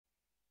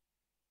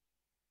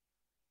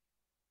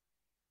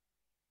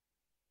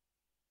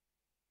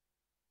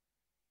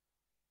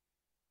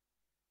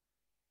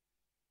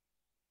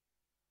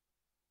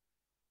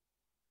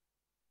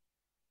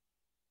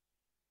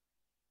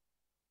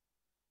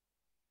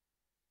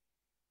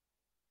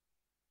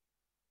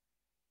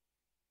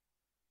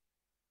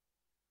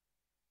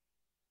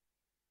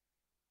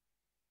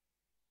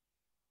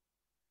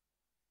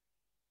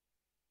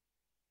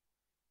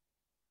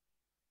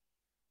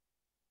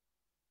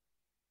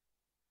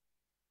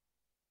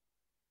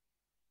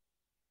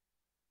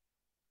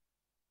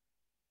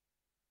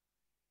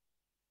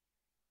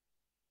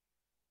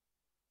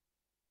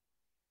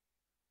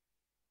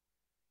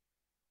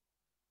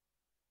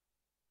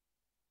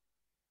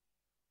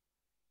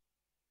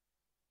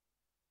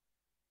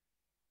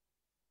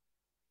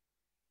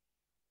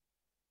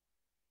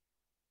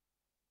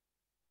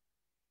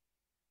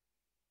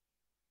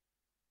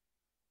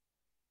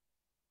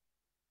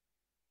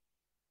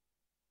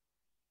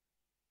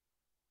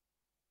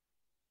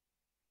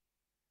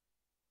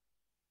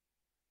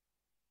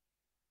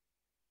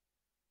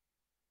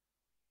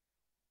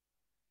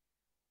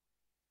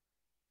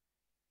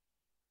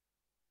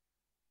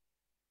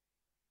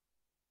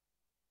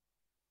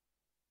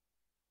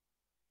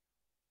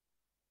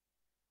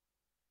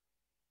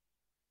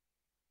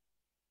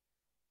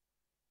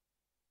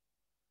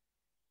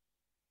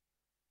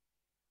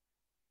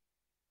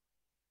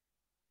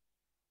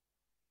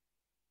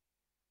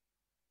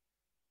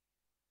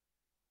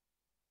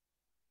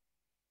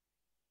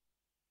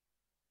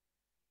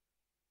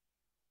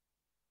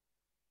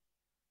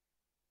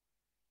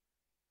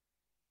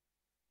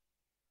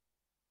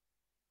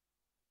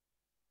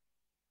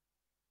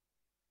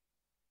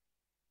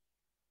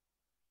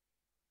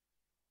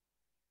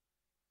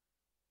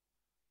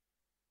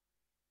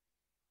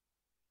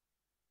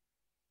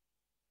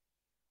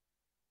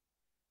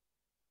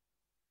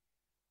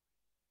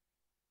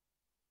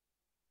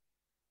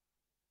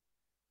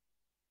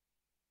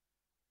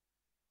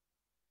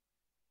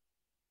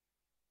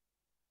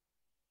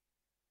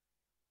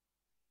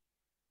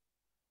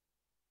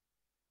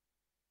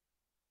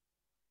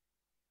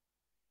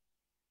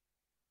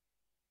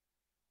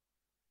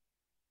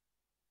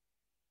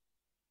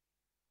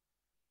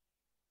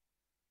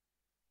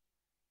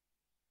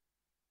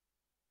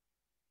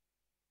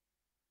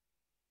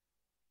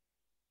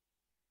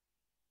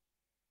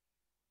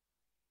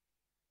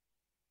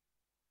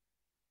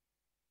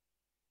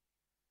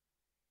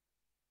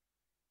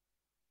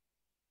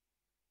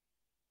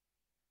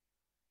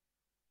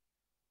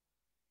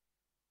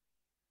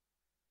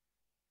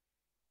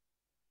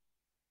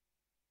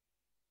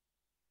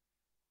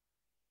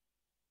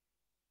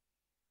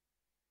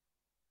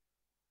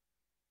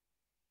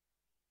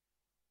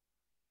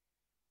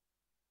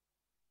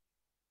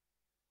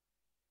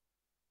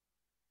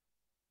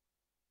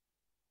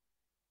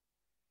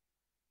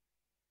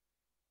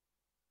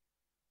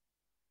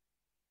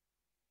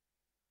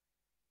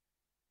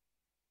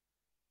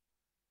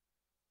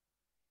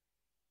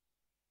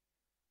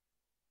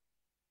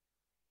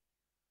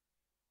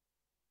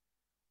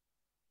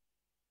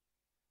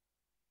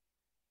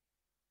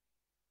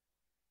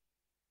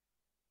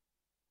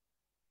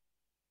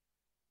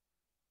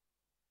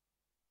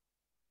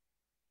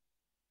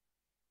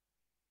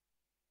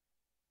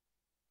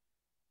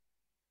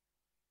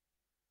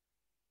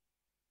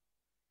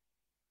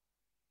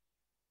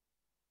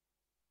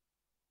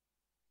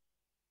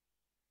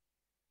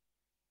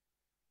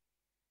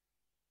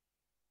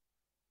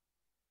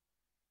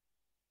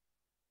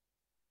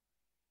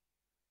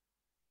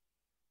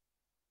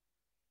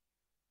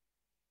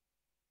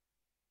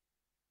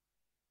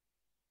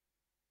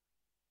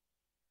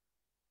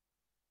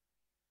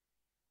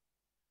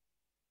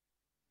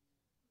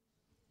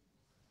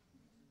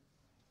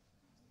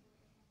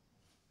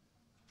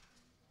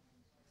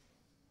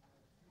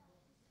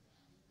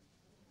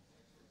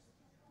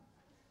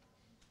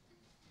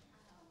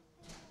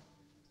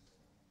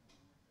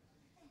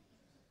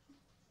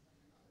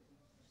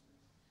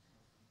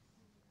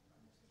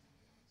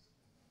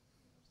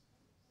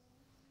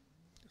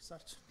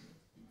Start.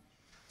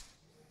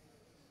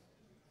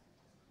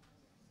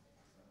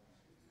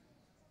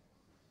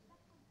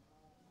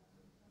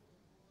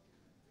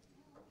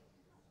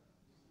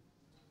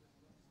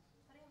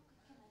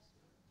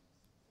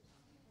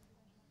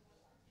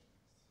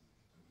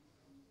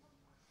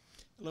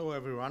 Hello,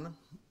 everyone.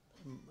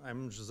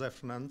 I'm José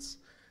Fernandes.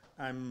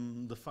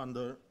 I'm the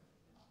founder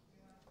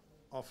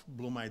of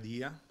Bloom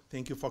Idea.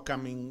 Thank you for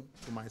coming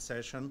to my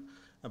session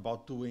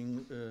about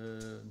doing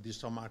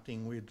digital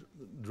marketing with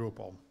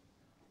Drupal.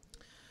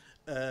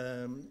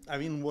 I've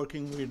been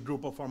working with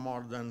Drupal for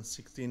more than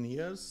 16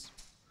 years.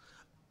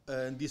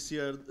 This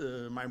year,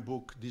 my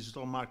book,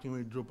 Digital Marketing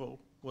with Drupal,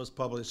 was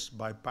published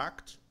by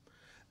Pact.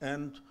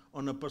 And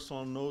on a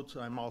personal note,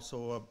 I'm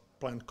also a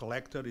plant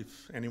collector.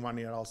 If anyone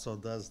here also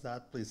does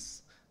that,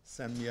 please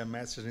send me a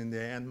message in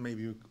the end.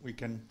 Maybe we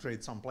can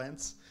trade some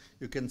plants.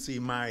 You can see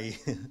my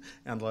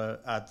handle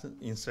at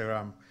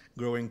Instagram,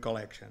 Growing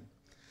Collection.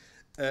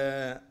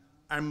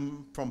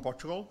 I'm from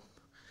Portugal.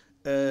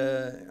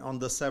 On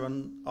the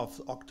 7th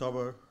of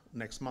October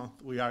next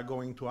month, we are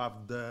going to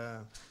have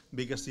the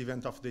biggest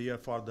event of the year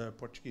for the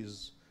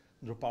Portuguese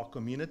Drupal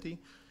community.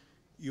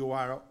 You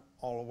are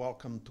all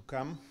welcome to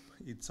come.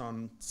 It's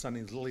on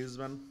sunny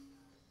Lisbon.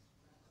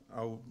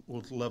 I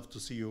would love to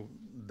see you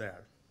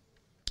there.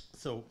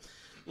 So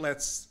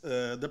let's,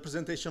 the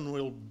presentation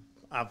will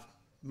have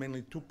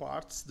mainly two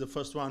parts. The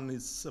first one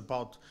is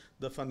about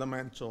the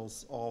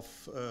fundamentals of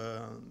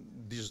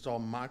digital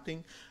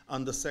marketing.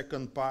 And the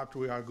second part,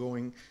 we are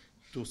going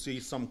to see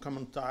some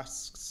common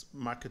tasks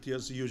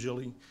marketers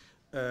usually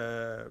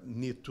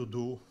need to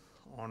do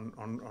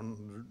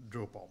on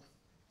Drupal.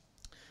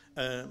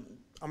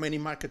 How many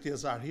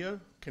marketers are here?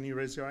 Can you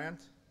raise your hand?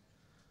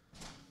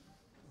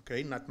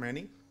 Okay, not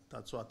many.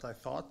 That's what I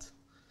thought.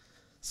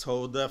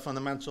 So the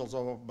fundamentals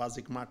of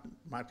basic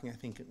marketing, I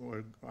think,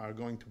 are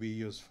going to be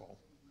useful.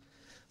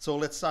 So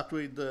let's start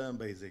with the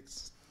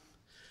basics.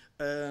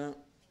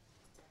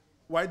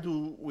 Why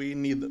do we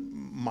need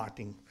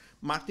marketing?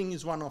 Marketing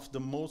is one of the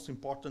most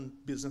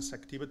important business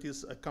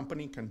activities a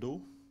company can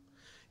do.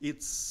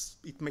 It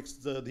makes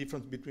the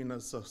difference between a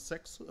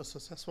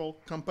successful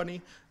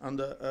company and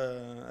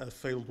a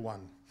failed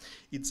one.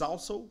 It's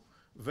also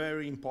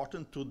very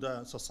important to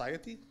the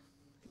society.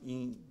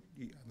 I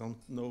don't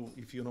know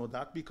if you know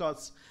that,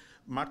 because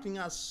marketing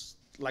has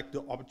like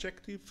the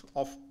objective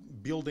of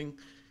building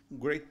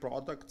great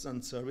products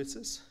and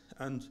services,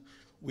 and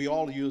we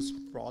all use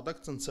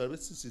products and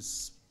services.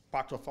 It's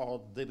part of our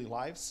daily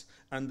lives,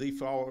 and if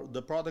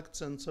the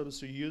products and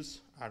services we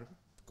use are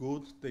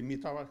good, they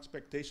meet our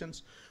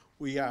expectations,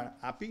 we are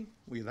happy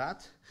with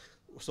that.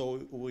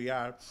 So we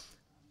are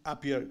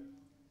happier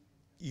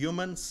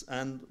humans,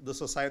 and the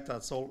society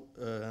as well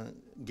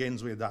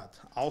gains with that.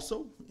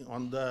 Also,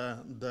 on the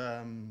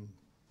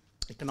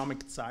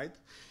economic side,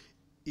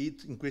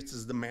 it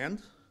increases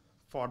demand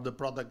for the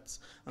products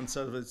and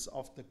services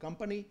of the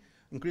company,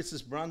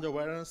 increases brand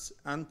awareness,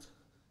 and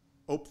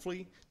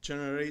hopefully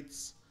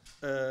generates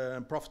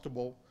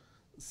profitable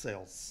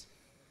sales.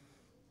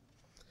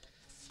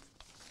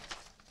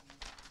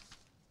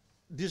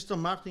 Digital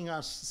marketing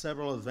has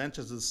several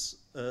advantages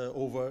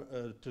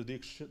over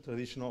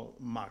traditional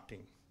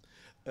marketing.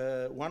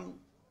 One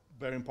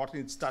very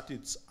important is that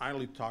it's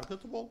highly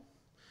targetable.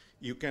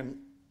 You can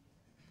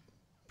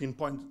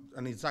pinpoint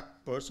an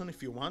exact person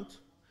if you want.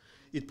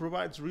 It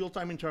provides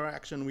real-time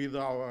interaction with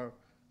our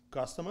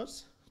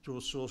customers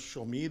through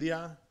social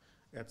media,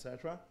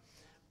 etc.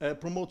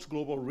 Promotes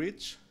global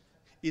reach.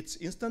 It's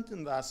instant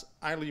and has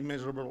highly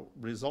measurable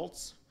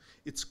results.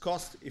 It's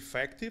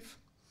cost-effective.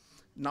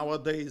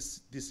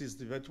 Nowadays, this is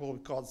debatable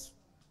because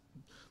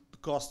the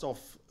cost of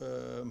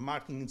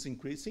marketing is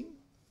increasing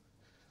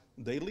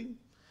daily.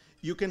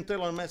 You can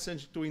tailor a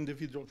message to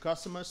individual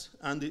customers,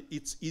 and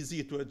it's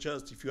easy to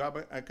adjust. If you have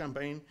a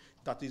campaign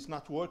that is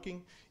not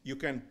working, you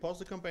can pause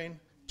the campaign,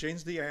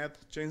 change the ad,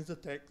 change the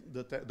text,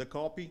 the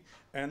copy,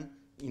 and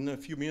in a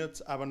few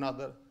minutes have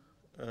another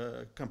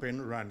campaign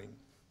running.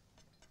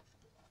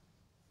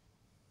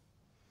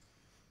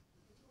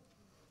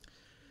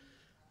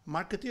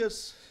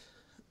 Marketers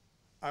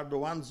are the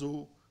ones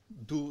who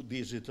do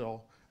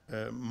digital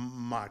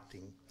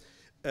marketing.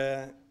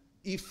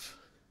 If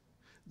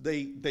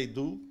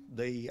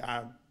they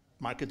are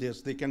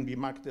marketers, they can be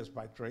marketers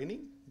by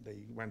training.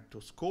 They went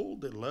to school,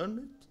 they learned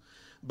it,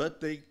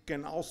 but they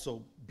can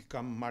also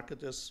become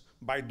marketers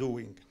by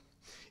doing.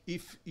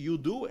 If you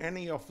do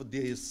any of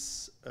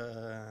these,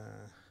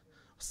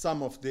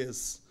 some of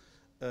these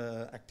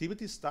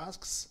activities,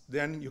 tasks,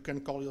 then you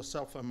can call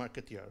yourself a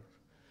marketer.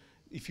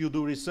 If you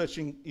do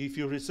researching, if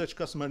you research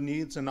customer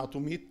needs and how to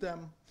meet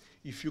them,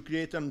 if you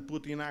create and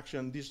put in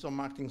action digital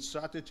marketing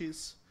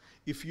strategies,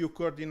 if you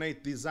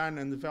coordinate design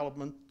and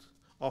development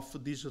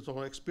of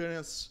digital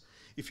experience,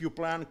 if you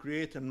plan,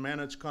 create, and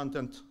manage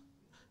content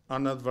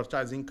on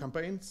advertising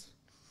campaigns,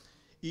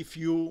 if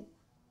you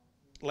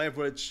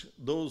leverage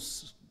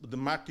the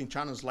marketing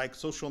channels like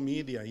social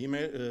media,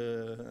 email,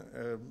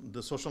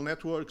 the social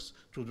networks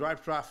to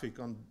drive traffic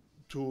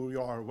to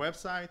your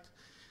website,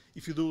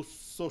 If you do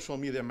social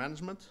media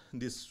management,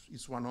 this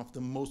is one of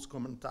the most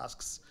common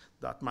tasks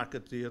that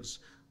marketeers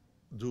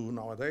do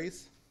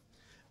nowadays.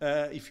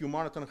 If you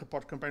monitor and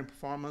report campaign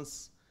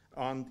performance,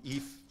 and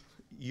if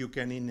you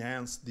can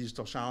enhance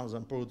digital channels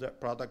and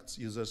products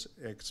users'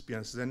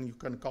 experience, then you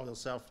can call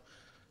yourself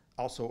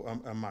also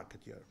a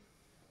marketeer.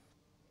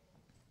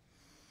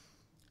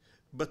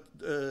 But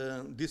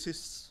this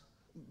is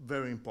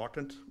very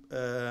important.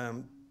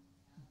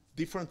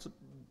 Different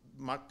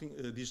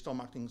digital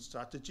marketing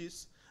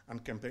strategies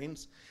and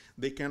campaigns,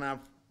 they can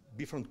have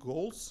different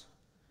goals,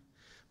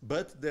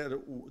 but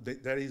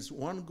there is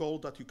one goal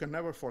that you can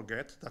never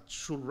forget that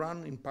should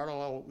run in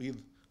parallel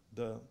with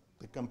the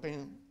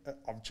campaign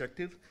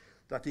objective,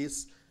 that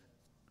is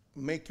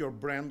make your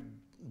brand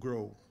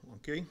grow,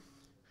 okay?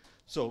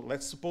 So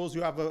let's suppose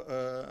you have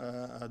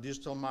a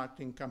digital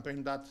marketing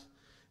campaign that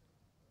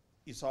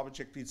its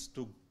object is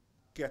to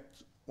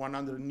get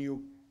 100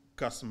 new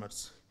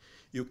customers.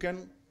 You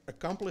can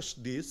accomplish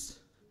this,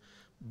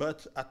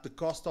 but at the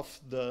cost of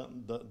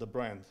the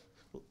brand,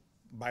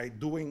 by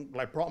doing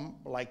like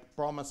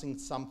promising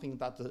something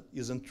that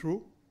isn't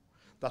true,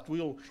 that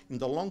will in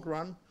the long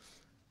run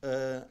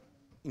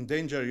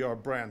endanger your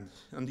brand.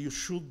 And you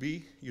should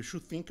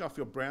think of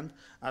your brand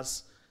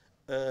as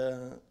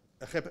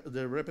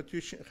the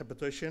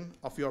reputation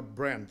of your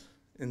brand,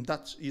 and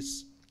that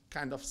is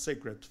kind of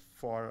sacred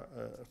for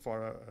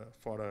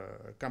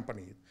a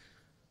company.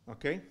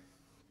 Okay.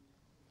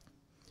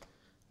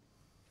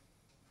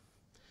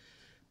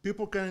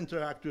 People can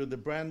interact with the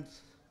brand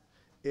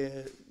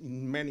in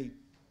many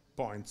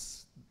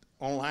points,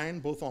 online,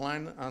 both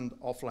online and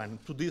offline.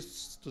 To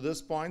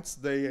these points,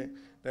 they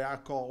are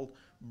called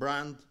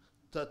brand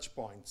touch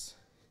points.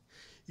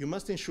 You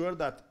must ensure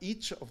that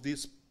each of the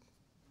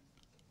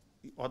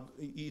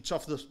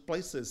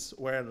places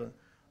where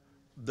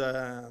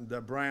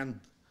the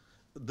brand,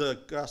 the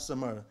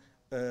customer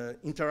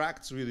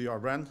interacts with your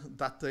brand,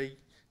 that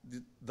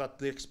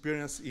the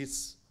experience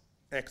is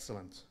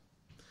excellent,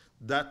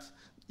 that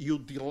you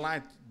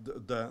delight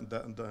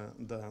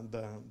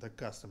the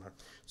customer.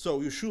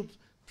 So you should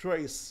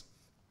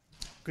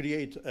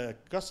create a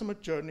customer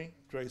journey,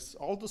 trace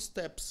all the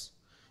steps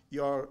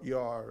your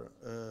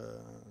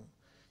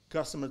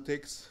customer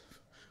takes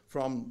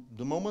from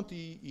the moment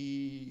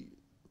he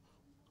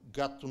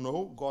got to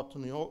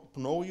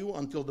know you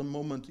until the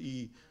moment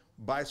he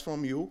buys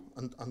from you,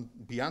 and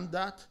beyond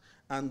that,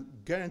 and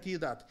guarantee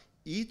that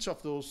each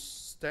of those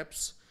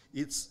steps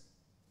it's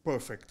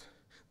perfect,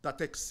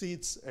 that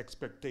exceeds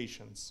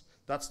expectations.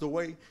 That's the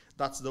way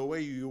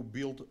you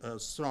build a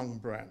strong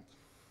brand.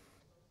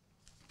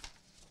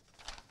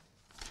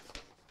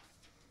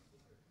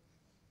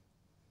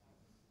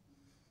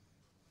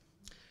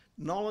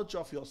 Knowledge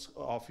of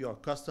your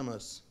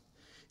customers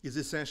is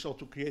essential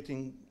to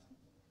creating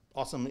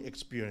awesome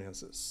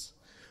experiences.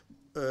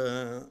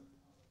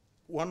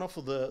 One of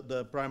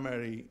the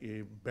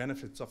primary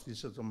benefits of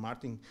digital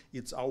marketing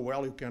is how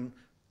well you can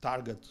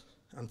target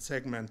and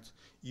segment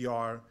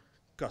your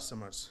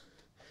customers.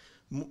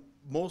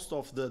 Most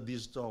of the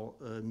digital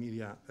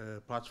media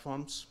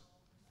platforms,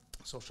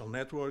 social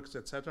networks,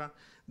 etc.,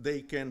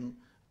 they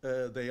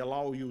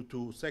allow you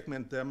to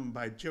segment them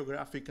by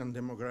geographic and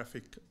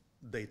demographic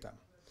data.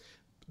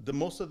 The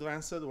most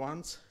advanced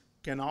ones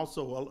can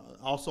also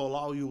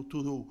allow you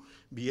to do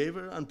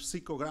behavior and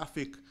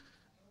psychographic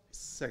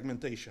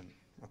segmentation,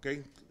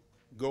 okay?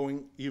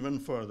 Going even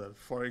further.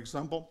 For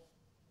example,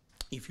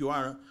 if you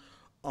are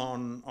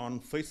on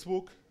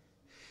Facebook,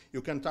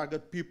 you can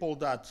target people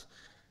that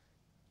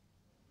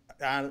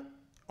are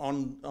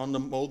on the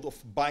mode of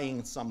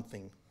buying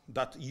something,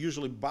 that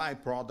usually buy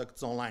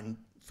products online.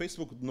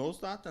 Facebook knows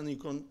that, and you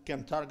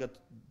can target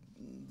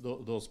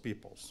those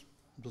people.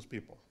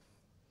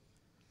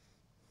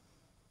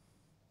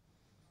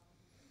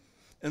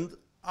 And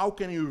how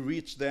can you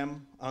reach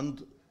them,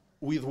 and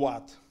with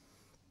what?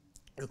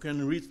 You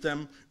can reach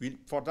them,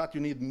 for that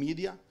you need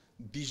media,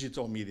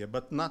 digital media,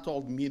 but not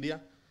all media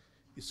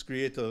is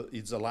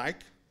created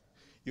alike.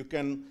 You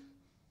can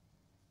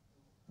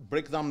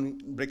break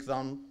down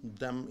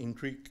them in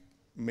three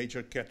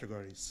major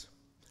categories: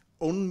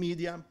 owned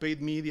media,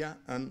 paid media,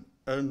 and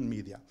earned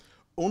media.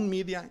 Owned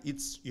media,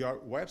 it's your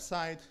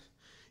website,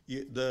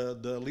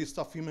 the list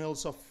of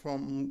emails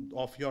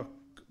of your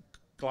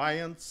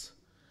clients,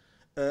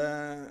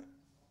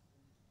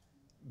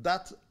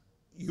 that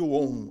you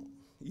own.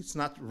 It's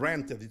not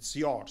rented, it's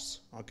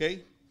yours,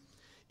 okay?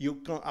 You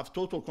can have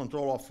total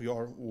control of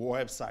your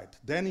website.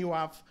 Then you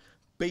have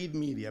paid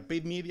media.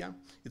 Paid media,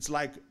 it's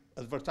like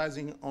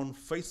advertising on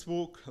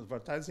Facebook,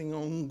 advertising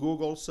on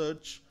Google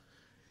search.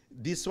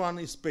 This one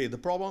is paid.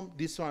 One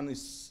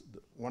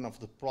of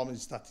the problems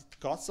is that it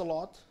costs a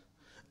lot.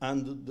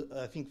 And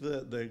I think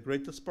the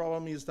greatest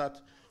problem is that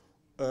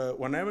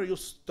whenever you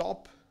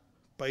stop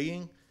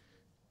paying,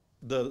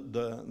 the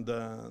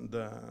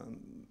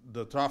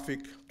traffic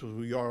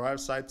to your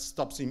website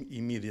stops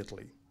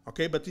immediately.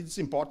 Okay, but it's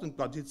important,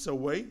 but it's a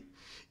way.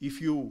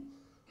 If you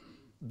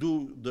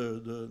do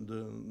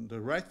the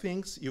right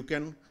things, you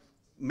can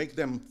make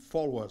them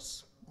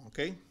followers.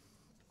 Okay.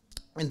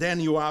 And then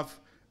you have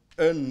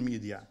earned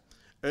media.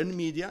 Earned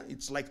media,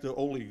 it's like the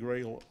holy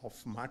grail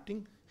of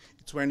marketing.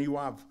 It's when you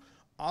have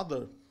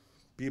other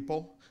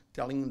people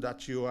telling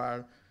that you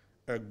are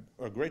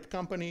a great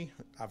company,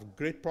 have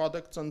great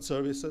products and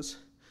services,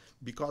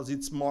 because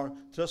it's more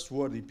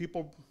trustworthy.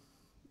 People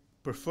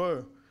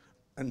prefer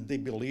and they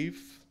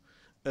believe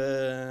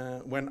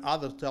when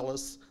others tell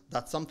us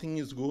that something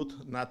is good,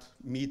 not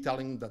me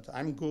telling that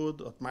I'm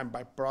good, or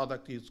my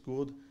product is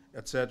good,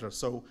 etc.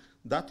 So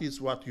that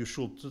is what you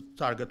should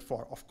target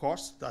for. Of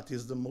course, that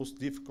is the most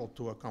difficult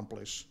to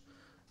accomplish.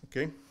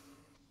 Okay.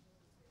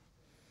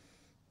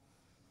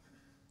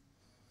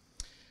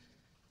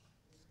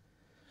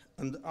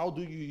 And how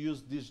do you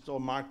use digital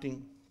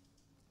marketing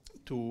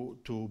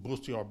to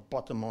boost your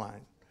bottom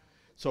line?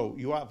 So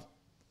you have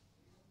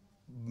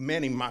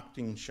many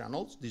marketing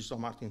channels, digital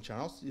marketing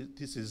channels.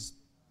 This is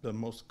the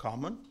most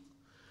common.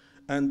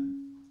 And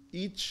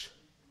in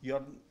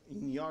your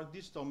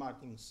digital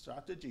marketing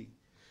strategy,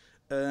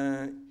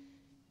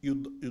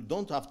 you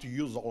don't have to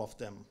use all of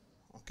them,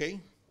 okay?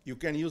 You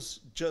can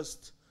use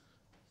just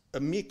a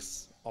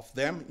mix of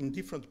them in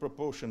different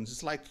proportions.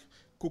 It's like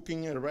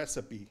cooking a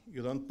recipe.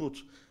 You don't put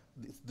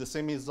the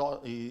same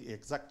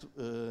exact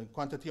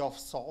quantity of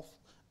salt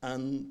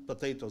and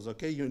potatoes,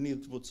 okay? You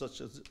need to put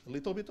such as a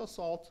little bit of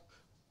salt,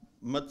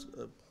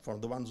 for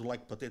the ones who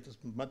like potatoes,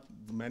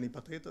 many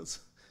potatoes.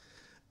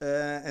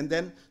 And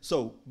then,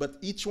 but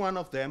each one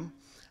of them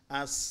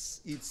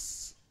has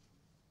it's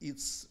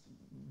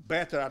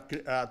better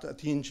at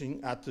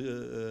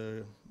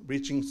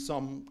reaching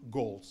some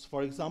goals.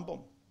 For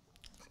example,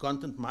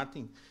 content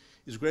marketing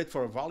is great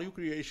for value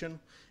creation,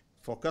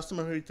 for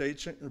customer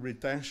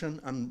retention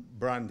and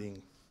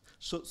branding.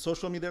 So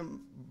social media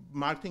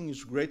marketing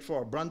is great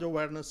for brand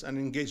awareness and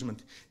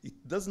engagement. It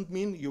doesn't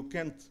mean you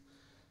can't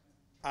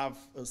have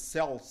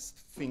sell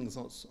things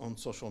on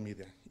social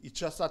media. It's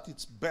just that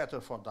it's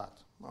better for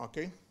that,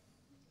 okay?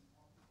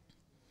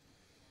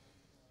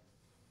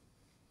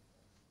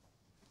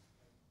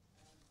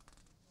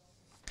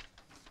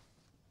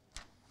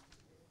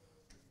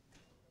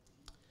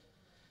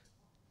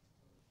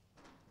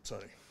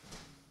 Sorry.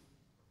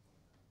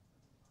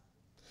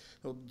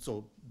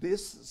 So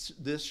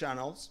these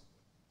channels,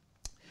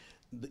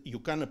 you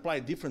can apply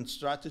different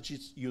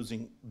strategies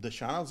using the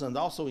channels, and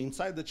also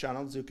inside the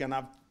channels you can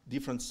have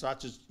different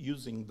strategies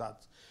using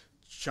that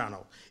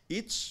channel.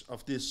 Each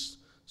of these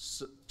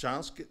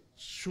channels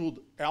should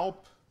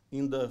help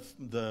in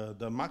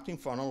the marketing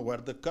funnel where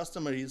the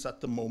customer is at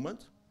the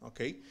moment,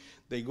 okay?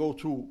 They go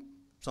through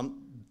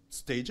some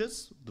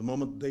stages, the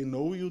moment they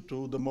know you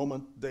to the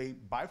moment they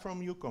buy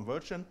from you,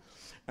 conversion,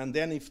 and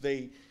then if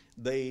they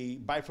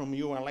buy from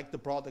you and like the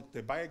product,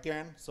 they buy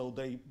again, so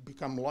they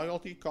become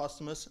loyalty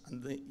customers,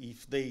 and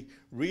if they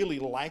really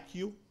like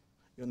you,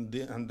 and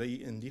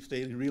if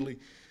they really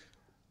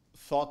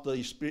thought the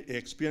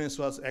experience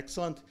was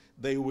excellent,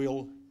 they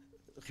will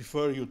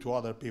refer you to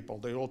other people.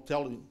 They will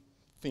tell you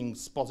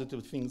things,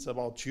 positive things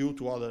about you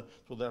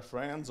to their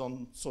friends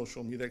on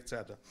social media,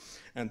 etc.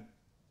 And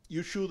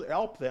you should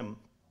help them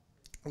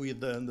with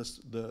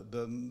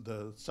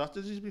the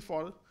strategies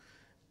before,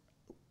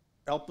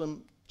 help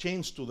them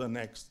change to the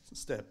next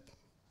step,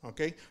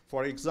 okay?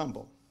 For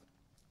example,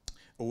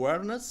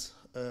 awareness,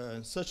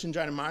 search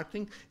engine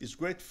marketing is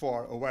great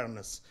for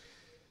awareness.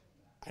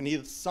 I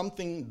need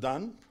something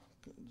done.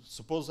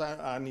 Suppose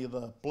I need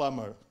a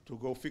plumber to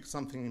go fix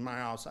something in my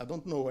house. I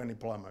don't know any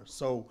plumber.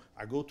 So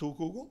I go to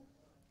Google,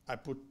 I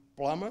put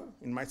plumber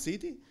in my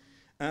city,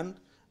 and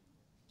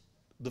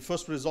the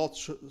first result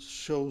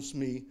shows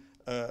me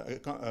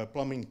a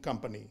plumbing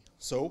company.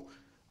 So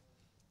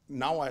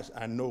now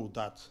I know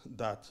that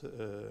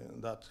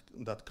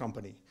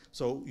company.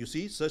 So you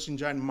see, search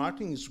engine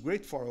marketing is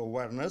great for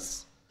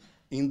awareness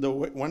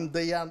when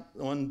the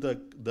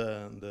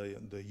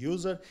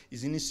user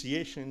is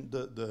initiating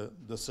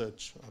the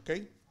search.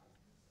 Okay.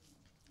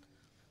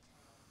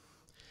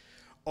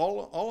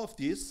 All of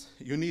this,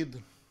 you need.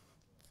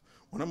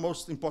 One of the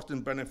most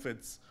important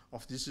benefits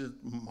of digital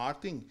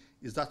marketing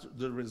is that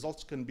the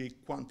results can be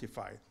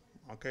quantified.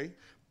 Okay.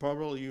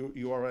 Probably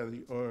you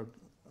already heard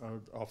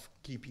of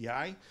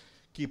KPI,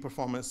 key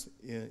performance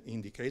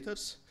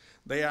indicators.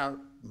 They are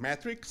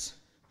metrics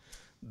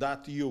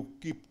that you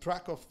keep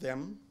track of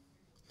them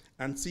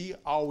and see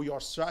how your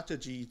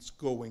strategy is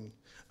going.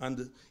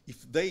 And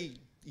if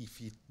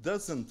it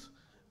doesn't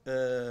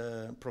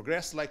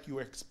progress like you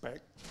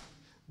expect,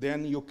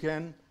 then you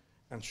can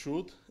and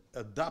should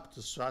adapt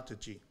the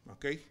strategy,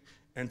 okay?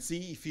 And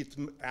see if it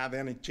had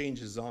any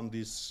changes on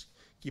these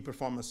key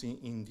performance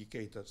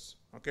indicators,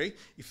 okay?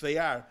 If they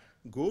are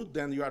good,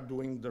 then you are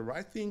doing the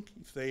right thing.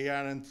 If they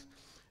aren't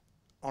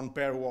on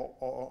par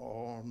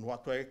on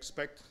what I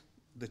expect,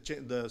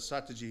 the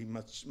strategy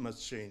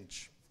must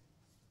change.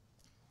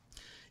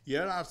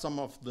 Here are some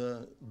of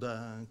the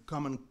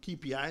common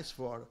KPIs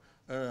for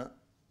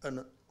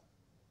an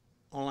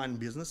online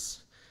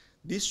business.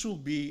 This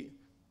should be,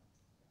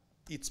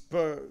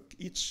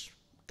 each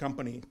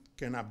company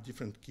can have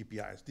different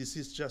KPIs. This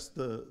is just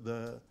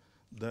the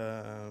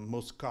the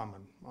most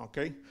common.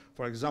 Okay,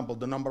 for example,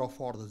 the number of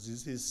orders.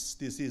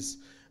 This is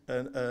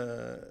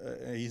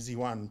an easy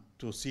one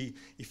to see.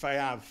 If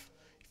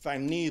I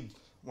need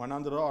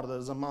 100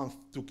 orders a month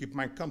to keep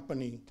my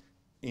company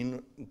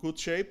in good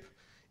shape,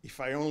 if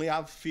I only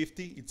have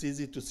 50, it's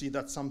easy to see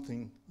that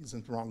something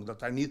isn't wrong,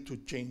 that I need to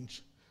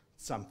change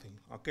something,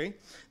 okay?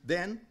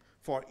 Then,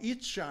 for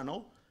each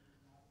channel,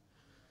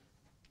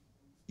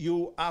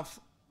 you have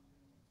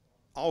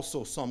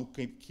also some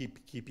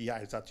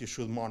KPIs that you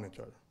should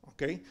monitor,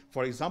 okay?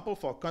 For example,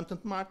 for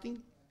content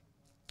marketing,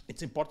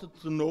 it's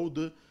important to know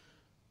the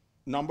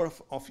number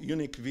of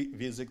unique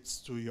visits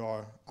to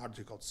your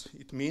articles.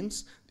 It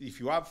means if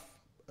you have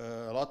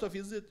a lot of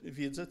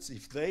visits,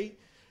 if they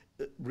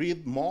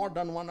read more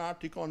than one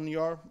article on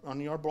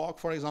your blog,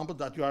 for example,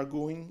 that you are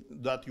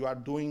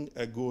doing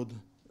a good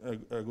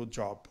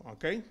job.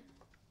 Okay.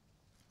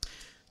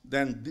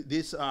 Then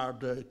these are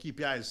the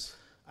KPIs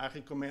I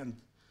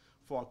recommend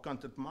for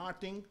content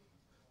marketing.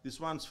 This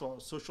one's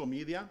for social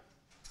media,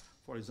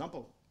 for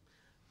example.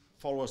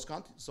 Followers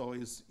count, so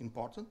it's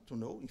important to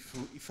know.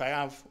 If I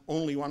have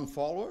only one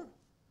follower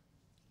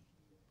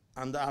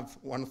and I have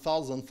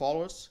 1,000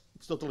 followers,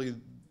 it's totally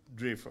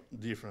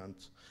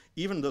different.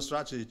 Even the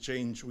strategy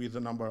change with the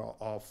number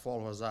of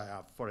followers I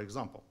have, for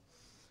example.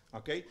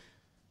 Okay,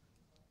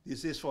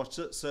 this is for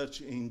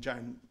search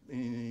engine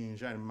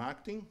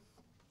marketing.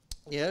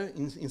 Here,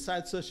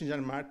 inside search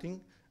engine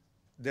marketing,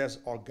 there's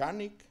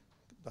organic,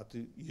 that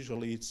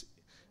usually it's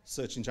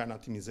search engine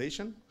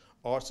optimization,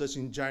 or search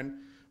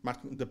engine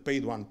marketing, the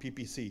paid one,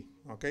 PPC,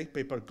 okay,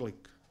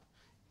 pay-per-click.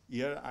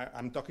 Here,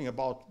 I'm talking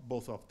about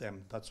both of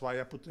them. That's why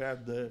I put there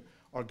the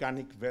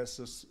organic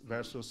versus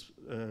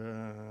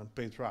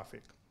paid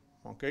traffic,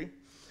 okay?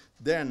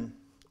 Then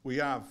we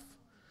have,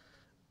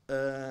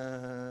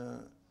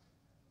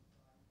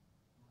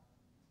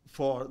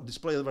 for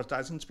display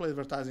advertising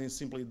is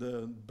simply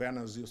the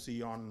banners you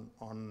see on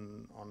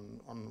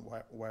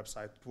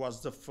website. It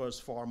was the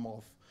first form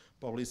of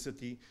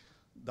publicity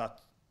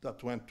that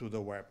went to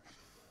the web.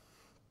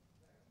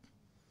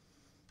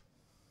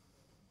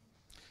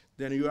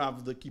 Then you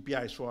have the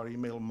KPIs for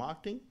email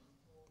marketing.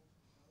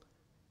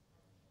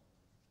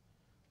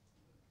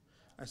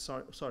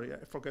 Sorry,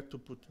 I forgot to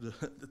put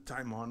the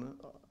time on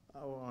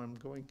how I'm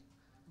going.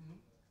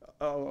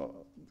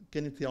 Mm-hmm.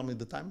 Can you tell me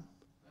the time?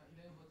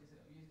 11:47.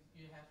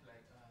 You have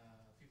like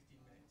 15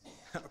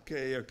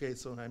 minutes. Okay,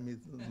 so I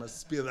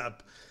must speed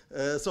up.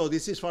 So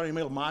this is for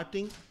email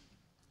marketing.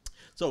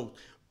 So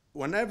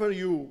whenever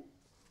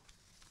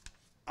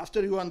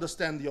after you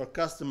understand your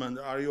customer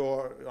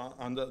or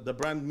the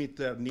brand meet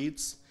their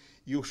needs,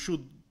 you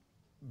should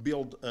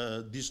build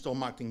a digital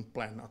marketing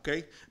plan,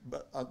 okay?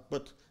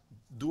 But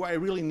do I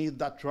really need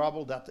that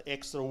trouble, that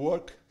extra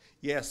work?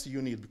 Yes,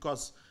 you need,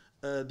 because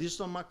a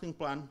digital marketing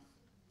plan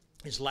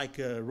is like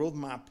a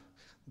roadmap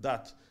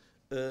that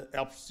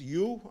helps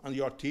you and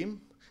your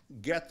team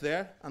get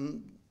there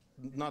and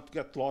not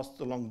get lost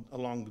along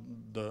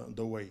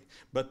the way.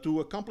 But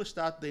to accomplish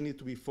that, they need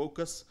to be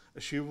focused,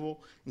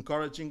 achievable,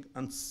 encouraging,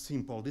 and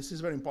simple. This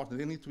is very important.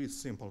 They need to be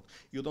simple.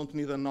 You don't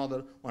need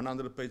another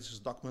 100 pages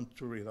document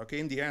to read. Okay,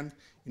 in the end,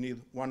 you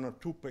need 1 or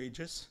 2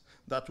 pages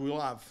that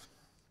will have,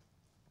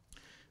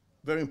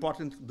 very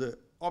important, the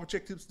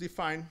objectives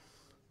defined,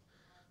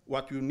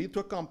 what you need to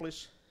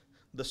accomplish,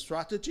 the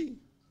strategy,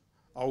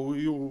 how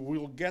you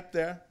will get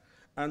there,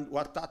 and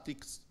what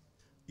tactics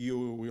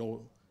you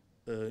will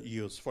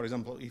use. For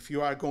example, if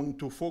you are going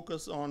to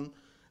focus on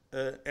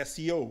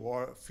SEO,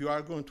 or if you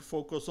are going to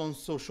focus on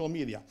social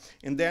media.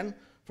 And then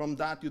from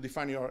that you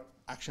define your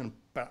action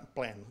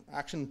plan.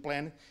 Action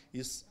plan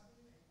is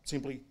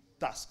simply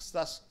tasks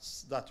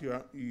that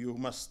you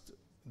must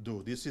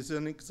do. This is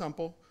an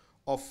example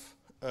of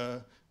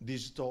a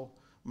digital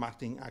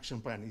marketing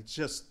action plan. It's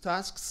just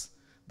tasks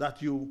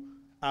that you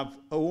have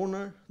an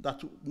owner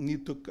that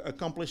need to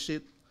accomplish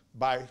it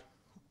by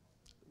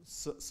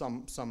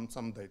some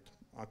date.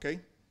 Okay.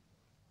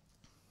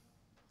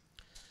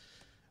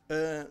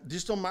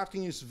 Digital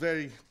marketing is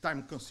very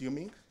time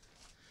consuming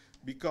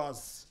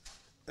because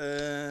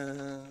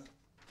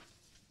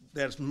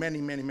there's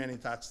many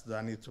tasks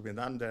that need to be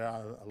done. There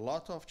are a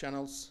lot of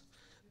channels.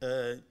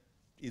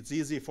 It's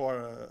easy for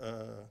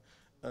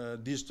a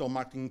digital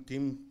marketing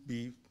team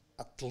be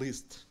at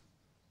least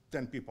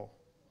 10 people,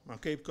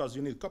 okay? Because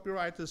you need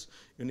copywriters,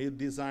 you need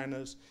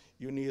designers,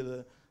 you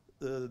need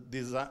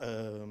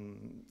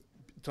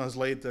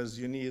translators,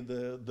 you need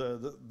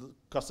the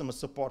customer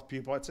support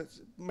people, etc.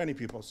 Many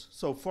people.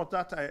 So for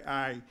that,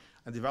 I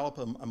developed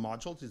a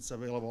module. It's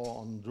available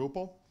on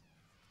Drupal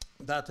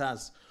that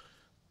has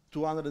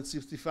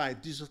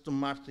 265 digital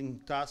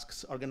marketing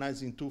tasks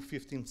organized into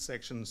 15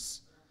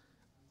 sections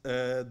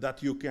that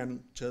you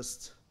can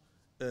just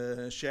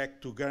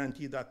check to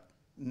guarantee that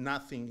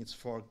nothing is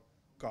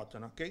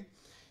forgotten, okay?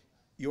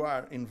 You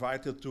are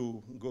invited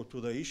to go to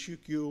the issue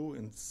queue,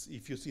 and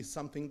if you see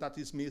something that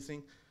is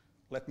missing,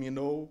 let me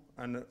know,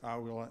 and I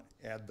will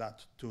add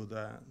that to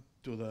the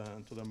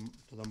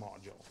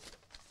module.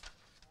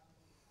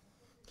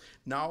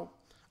 Now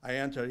I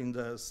enter in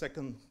the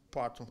second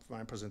part of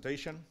my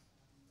presentation.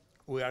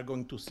 We are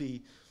going to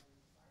see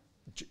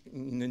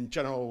in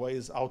general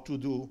ways how to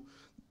do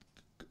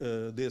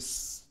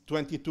this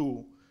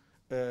 22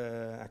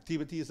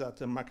 activities that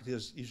the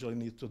marketers usually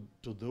need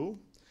to do.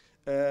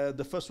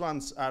 The first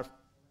ones are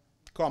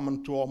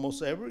common to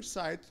almost every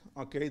site,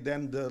 okay?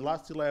 Then the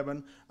last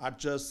 11 are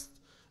just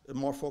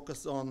more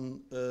focused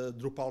on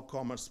Drupal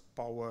Commerce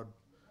powered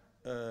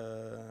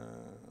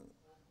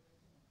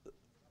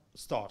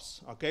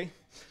stores, okay?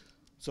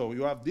 So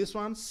you have these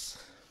ones,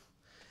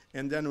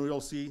 and then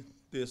we'll see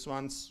these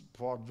ones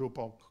for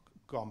Drupal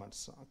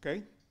Commerce,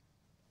 okay?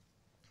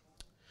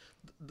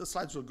 The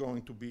slides are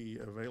going to be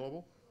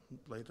available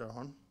later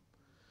on.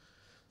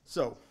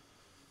 So,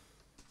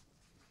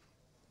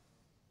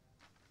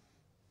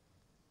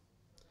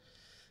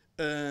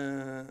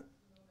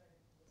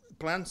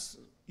 plans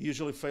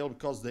usually fail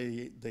because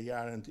they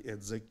aren't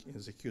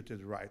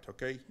executed right,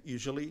 okay?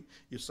 Usually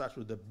you start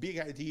with a big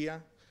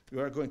idea, you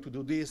are going to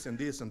do this and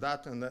this and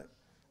that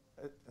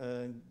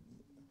and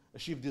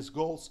achieve these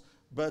goals,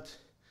 but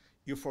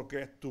you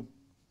forget to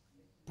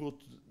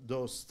put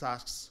those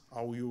tasks,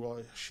 how you will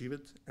achieve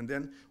it, and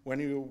then when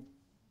you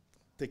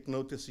take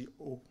notice,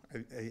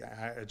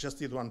 I just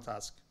did one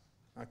task,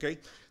 okay?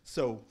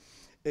 So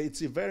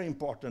it's very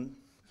important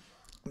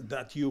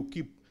that you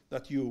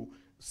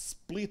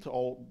split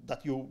all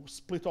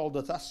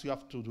the tasks you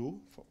have to do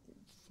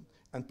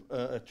and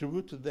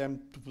attribute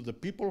them to the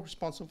people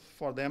responsible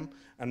for them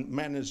and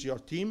manage your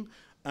team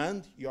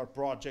and your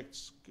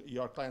projects,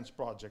 your clients'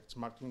 projects,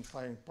 marketing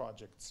client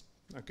projects.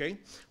 Okay,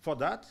 for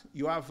that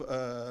you have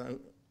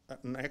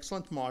an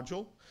excellent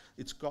module.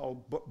 It's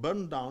called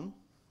Burn Down.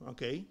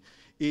 Okay,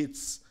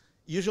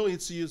 usually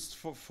it's used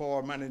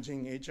for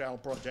managing agile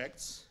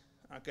projects.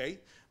 Okay,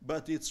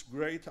 but it's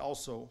great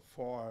also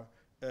for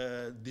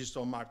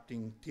digital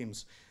marketing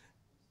teams.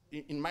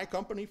 In my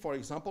company, for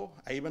example,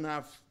 I even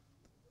have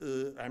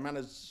I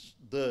manage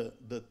the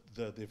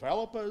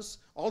developers.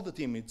 All the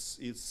team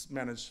it's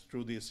managed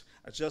through this.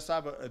 I just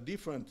have a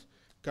different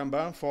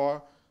Kanban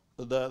for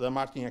the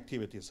marketing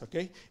activities,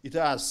 okay? It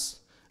has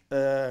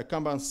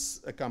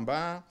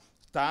Kanban,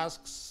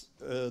 tasks,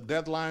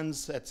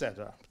 deadlines,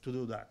 etc. to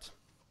do that.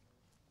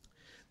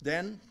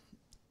 Then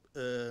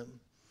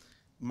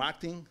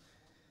marketing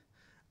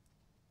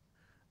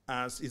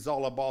is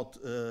all about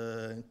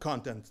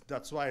content.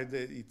 That's why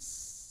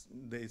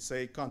they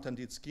say content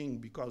is king,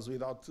 because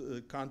without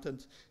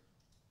content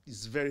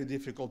it's very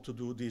difficult to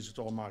do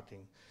digital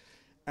marketing.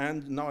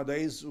 And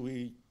nowadays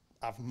we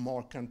have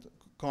more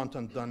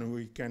content than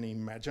we can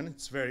imagine.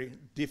 It's very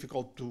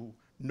difficult to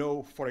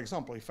know, for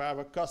example, if I have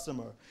a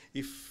customer,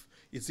 if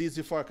it's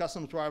easy for a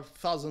customer to have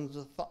thousands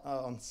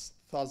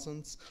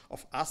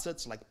of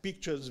assets like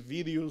pictures,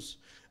 videos,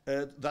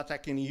 that I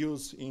can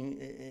use in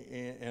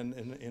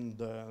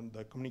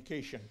the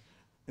communication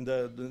and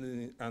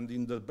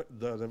in the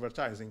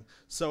advertising.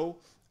 So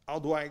how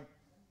do I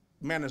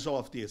manage all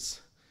of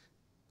this?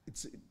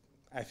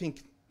 I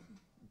think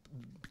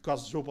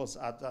because Drupal's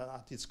at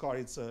its core,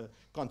 it's a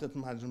content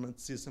management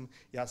system.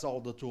 It has all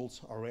the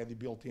tools already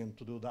built in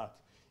to do that,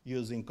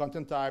 using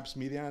content types,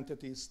 media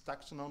entities,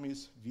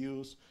 taxonomies,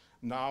 views,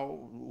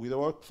 now with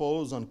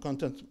workflows and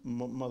content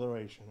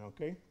moderation,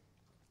 okay?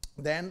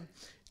 Then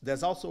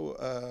there's also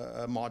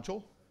a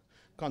module,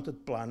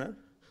 Content Planner.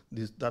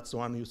 That's the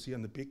one you see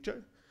in the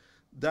picture,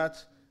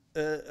 that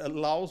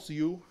allows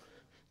you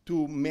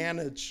to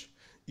manage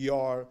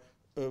your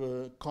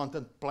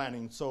content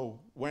planning. So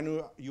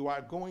when you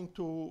are going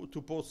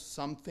to post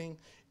something,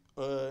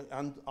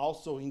 and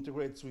also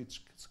integrates with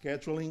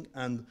scheduling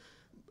and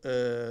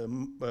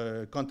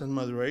content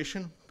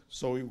moderation,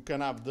 so you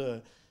can have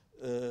the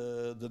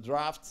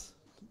draft,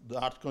 the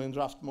article in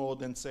draft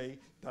mode, and say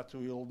that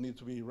will need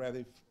to be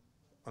ready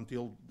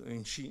until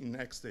in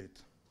next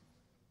date.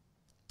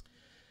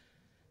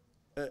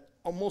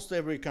 Almost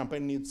every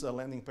campaign needs a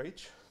landing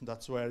page.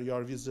 That's where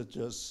your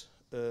visitors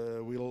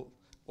will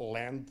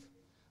land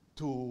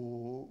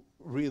to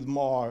read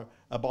more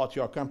about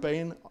your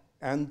campaign,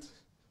 and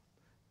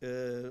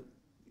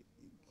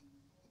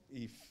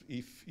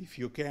if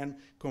you can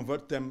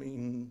convert them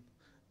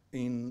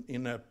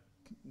in a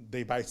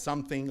they buy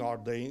something or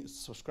they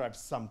subscribe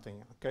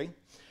something. Okay,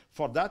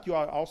 for that you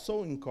are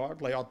also in Core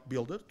Layout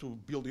Builder to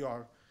build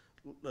your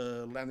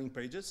landing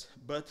pages,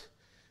 but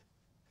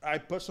I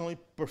personally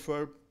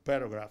prefer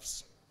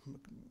paragraphs.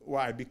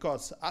 Why?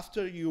 Because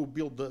after you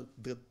build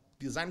the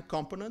design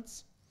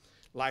components,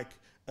 like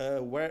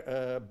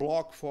a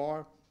block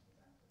for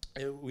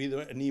with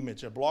an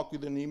image, a block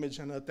with an image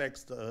and a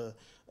text, a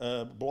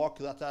block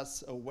that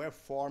has a web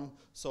form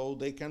so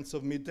they can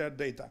submit their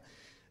data.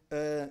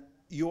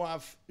 You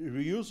have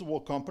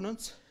reusable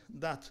components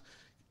that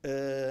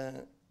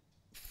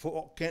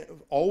can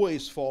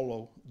always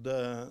follow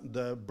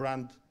the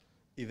brand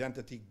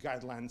identity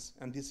guidelines,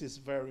 and this is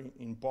very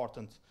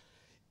important.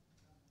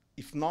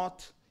 If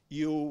not,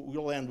 you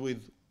will end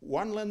with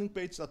one landing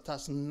page that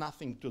has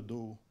nothing to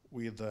do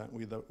with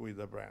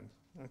the brand.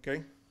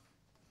 Okay.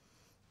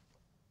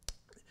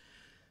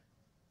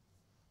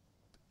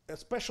 A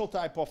special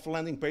type of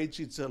landing page,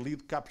 it's a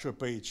lead capture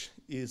page,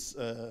 is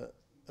a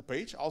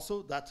page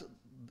also that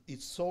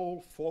its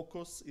sole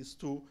focus is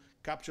to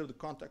capture the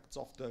contacts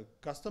of the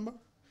customer,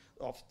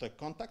 of the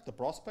contact, the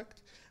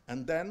prospect,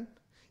 and then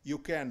you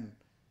can,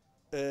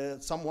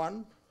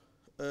 someone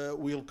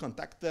will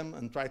contact them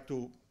and try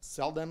to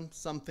sell them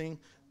something,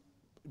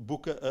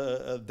 book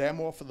a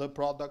demo for the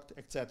product,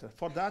 etc.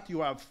 For that, you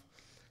have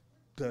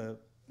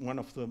one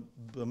of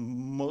the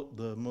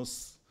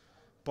most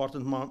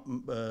important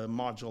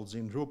modules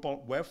in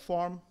Drupal, web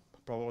form.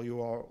 Probably you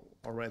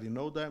already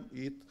know them.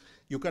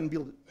 You can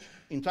build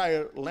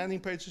entire landing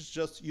pages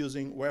just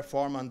using web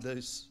form and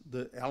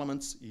the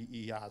elements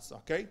he has.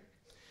 Okay.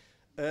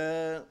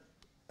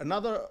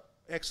 Another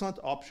excellent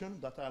option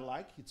that I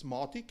like, it's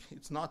Mautic.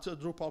 It's not a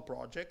Drupal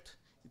project.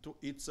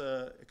 It's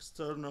an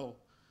external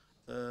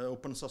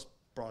open source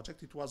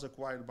project. It was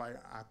acquired by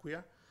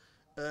Acquia.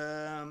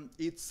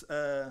 It's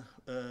a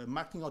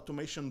marketing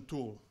automation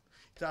tool.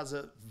 It has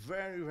a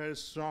very, very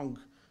strong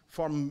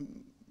form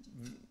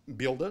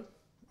builder,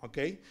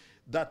 okay,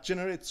 that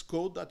generates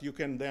code that you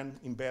can then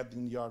embed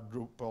in your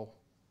Drupal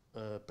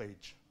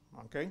page,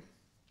 okay?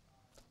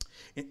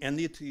 And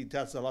it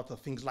has a lot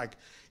of things like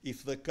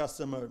if the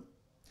customer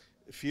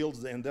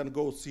fields and then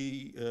go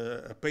see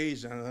a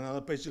page and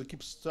another page, it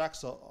keeps track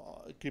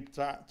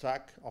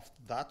of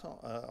that,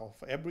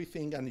 of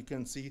everything, and you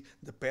can see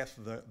the path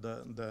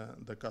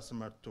the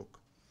customer took.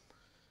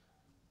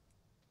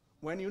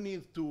 When you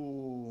need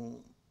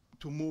to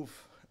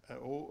move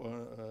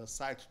a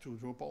site to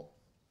Drupal,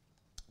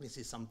 this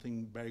is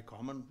something very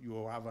common.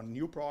 You have a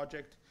new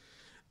project,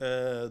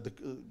 the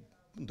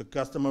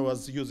customer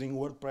was using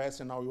WordPress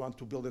and now you want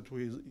to build it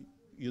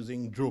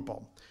using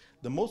Drupal.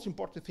 The most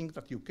important thing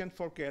that you can't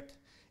forget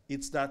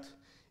is that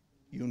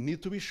you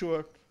need to be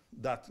sure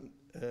that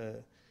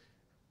the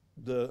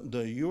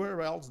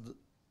URLs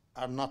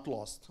are not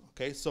lost,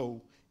 okay?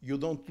 So you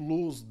don't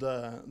lose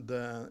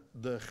the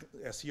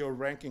SEO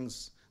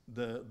rankings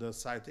the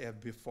site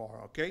had before,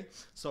 okay?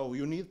 So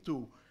you need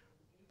to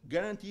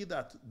guarantee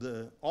that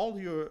all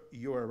your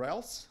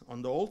URLs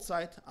on the old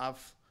site have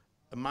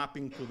a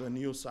mapping to the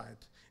new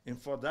site. And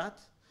for that,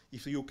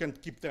 if you can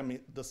keep them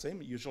the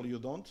same, usually you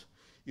don't,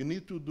 you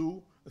need to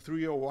do a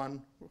 301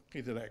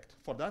 redirect.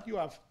 For that, you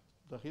have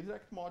the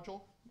redirect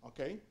module,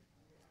 okay?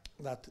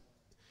 That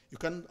you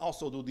can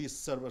also do this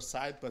server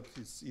side, but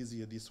it's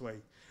easier this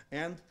way.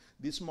 And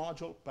this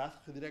module, path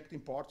redirect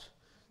import,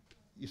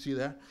 you see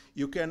there,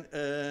 you can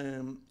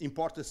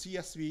import a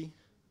CSV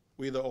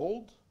with the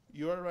old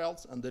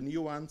URLs and the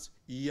new ones,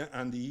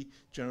 and E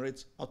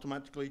generates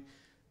automatically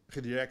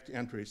redirect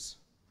entries,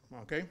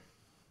 okay?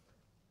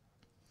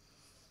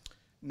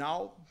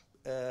 Now,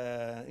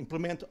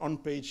 implement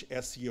on-page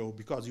SEO,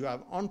 because you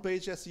have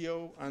on-page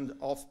SEO and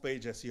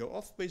off-page SEO.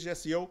 Off-page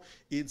SEO,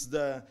 it's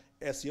the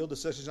SEO, the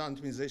search engine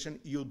optimization,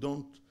 you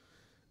don't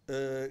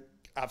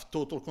have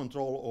total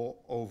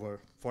control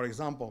over. For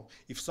example,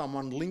 if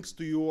someone links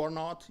to you or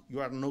not, you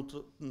are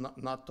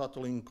not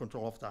totally in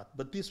control of that.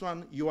 But this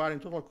one, you are in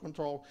total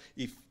control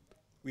if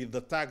with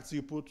the tags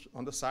you put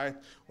on the site,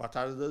 what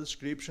are the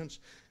descriptions,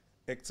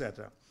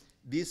 etc.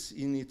 This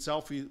in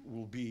itself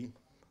will be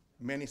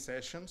many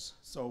sessions,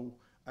 so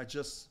I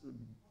just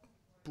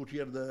put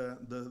here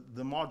the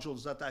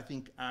modules that I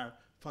think are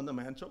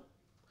fundamental.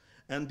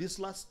 And these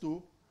last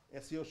two,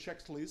 SEO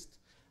checklist,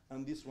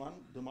 and this one,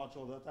 the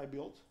module that I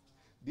built,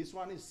 this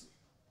one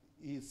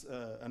is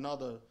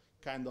another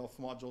kind of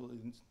module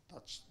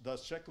that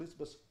does checklist,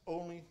 but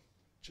only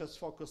just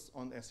focused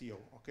on SEO,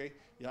 okay?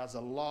 It has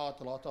a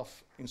lot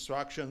of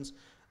instructions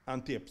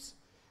and tips.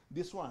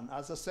 This one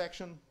has a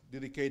section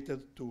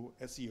dedicated to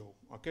SEO,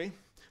 okay?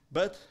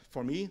 But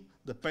for me,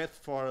 the path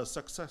for a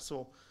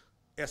successful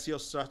SEO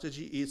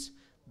strategy is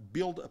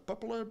build a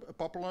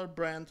popular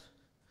brand,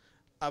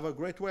 have a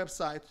great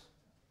website,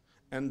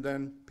 and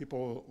then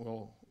people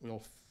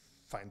will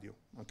find you,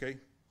 okay?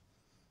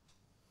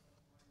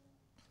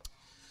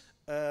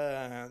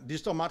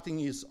 Digital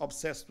marketing is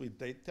obsessed with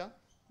data,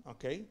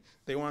 okay?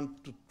 They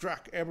want to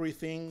track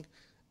everything.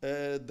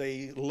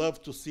 They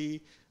love to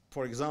see,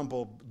 for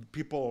example,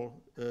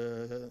 people,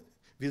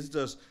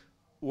 visitors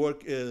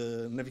work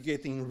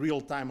navigating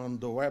real time on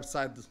the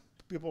website.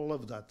 People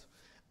love that.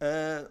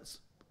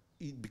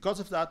 Because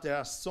of that, there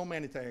are so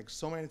many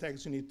tags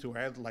you need to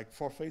add, like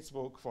for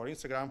Facebook, for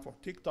Instagram, for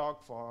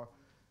TikTok, for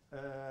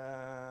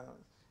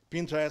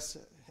Pinterest,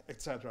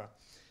 etc.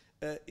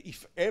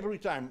 If every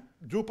time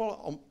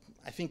Drupal,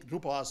 I think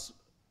Drupal has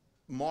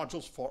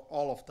modules for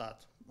all of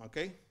that,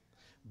 okay?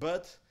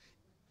 But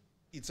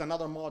it's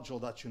another module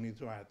that you need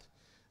to add.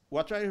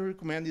 What I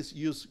recommend is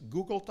use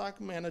Google Tag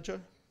Manager.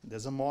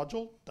 There's a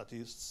module that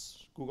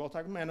is Google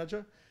Tag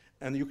Manager,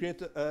 and you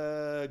create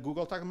a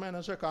Google Tag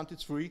Manager account,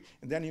 it's free,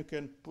 and then you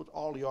can put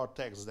all your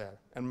tags there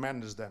and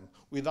manage them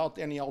without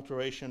any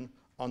alteration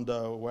on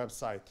the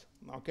website,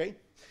 okay?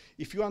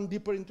 If you want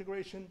deeper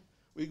integration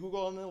with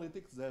Google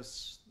Analytics,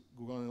 there's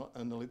Google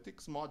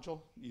Analytics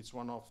module. It's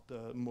one of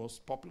the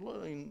most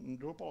popular in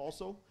Drupal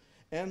also.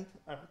 And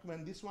I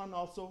recommend this one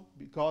also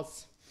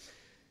because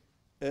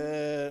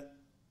Facebook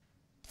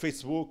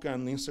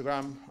and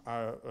Instagram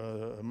are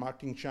a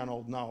marketing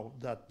channel now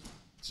that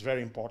is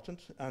very important.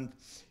 And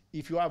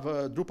if you have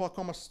a Drupal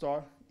Commerce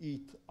store,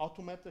 it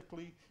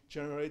automatically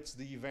generates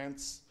the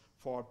events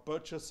for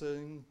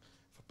purchasing,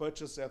 for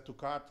purchase, add to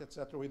cart,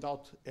 etc.,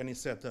 without any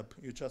setup.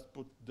 You just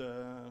put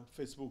the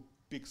Facebook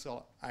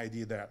pixel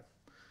ID there.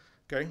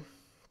 Okay.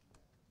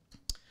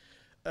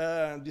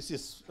 This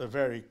is a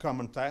very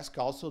common task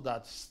also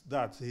that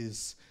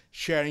is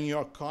sharing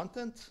your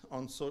content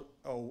on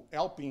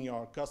helping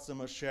your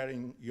customer,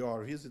 sharing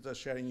your visitors,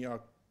 sharing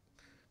your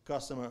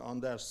customer on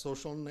their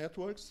social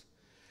networks.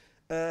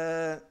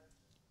 I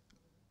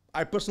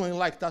personally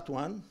like that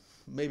one,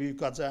 maybe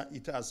because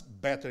it has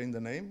better in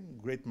the name,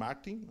 great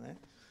marketing.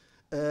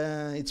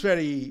 It's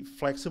very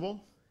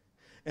flexible.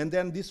 And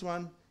then this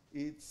one,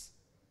 it's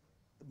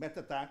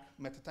meta tag.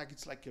 Meta tag,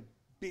 it's like a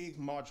big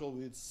module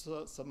with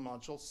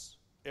sub-modules.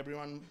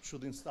 Everyone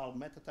should install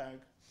meta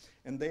tag.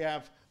 And they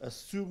have a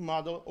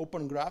sub-module,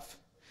 Open Graph.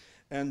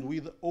 And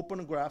with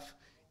Open Graph,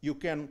 you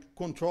can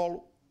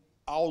control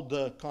how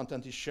the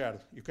content is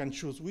shared. You can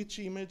choose which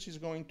image is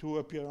going to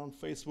appear on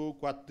Facebook,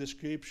 what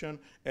description,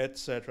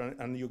 etc.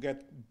 And you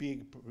get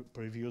big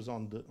previews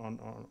on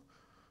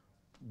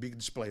big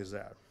displays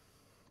there.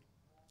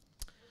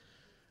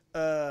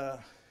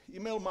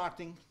 Email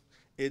marketing,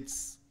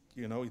 it's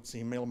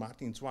email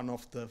marketing. It's one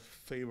of the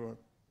favorite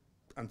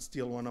and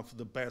still one of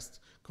the best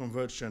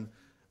conversion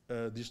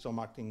digital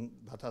marketing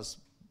that has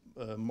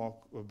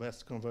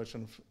best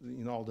conversion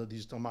in all the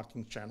digital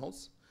marketing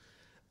channels.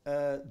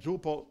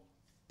 Drupal,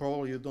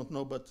 probably you don't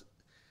know, but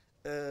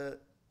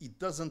it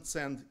doesn't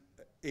send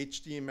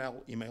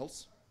HTML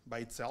emails by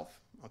itself,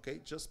 okay?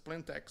 Just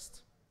plain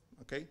text,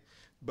 okay?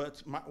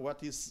 But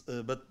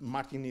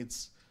marketing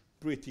needs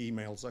pretty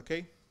emails,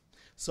 okay?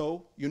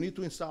 So you need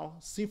to install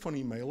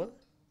Symfony Mailer.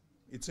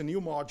 It's a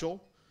new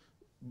module.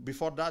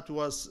 Before that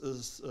was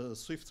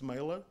Swift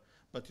Mailer,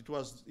 but it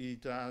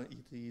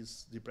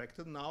is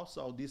deprecated now.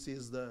 So this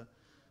is the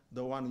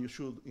one you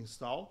should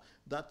install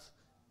that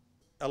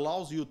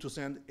allows you to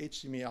send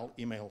HTML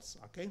emails.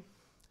 Okay,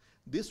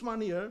 this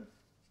one here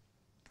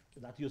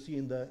that you see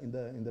in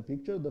the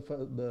picture,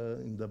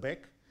 in the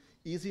back,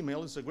 Easy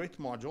Mail is a great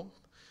module.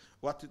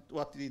 What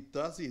it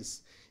does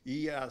is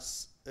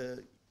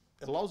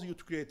allows you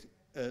to create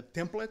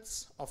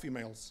templates of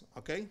emails.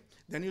 Okay,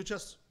 then you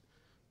just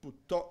put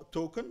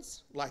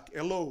tokens like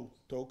hello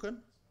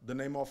token, the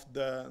name of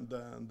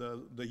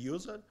the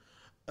user,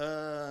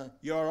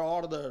 your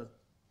order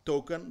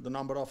token, the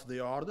number of the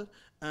order,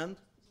 and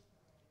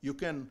you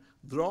can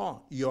draw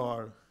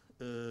your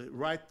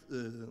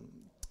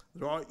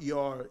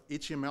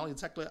HTML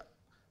exactly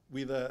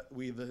with a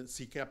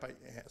CK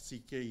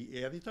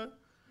editor,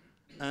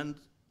 and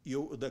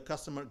the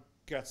customer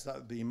gets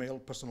the email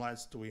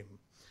personalized to him.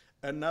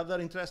 Another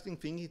interesting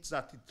thing is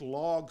that it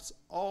logs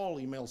all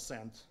emails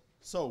sent.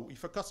 So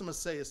if a customer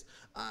says,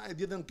 I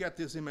didn't get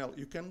this email,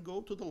 you can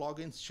go to the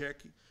logins,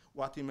 check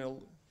what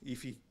email,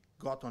 if he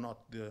got or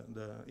not,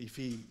 if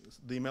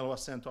the email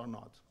was sent or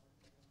not.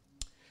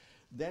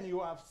 Then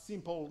you have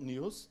Simple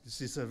News. This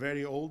is a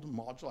very old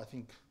module, I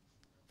think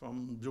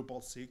from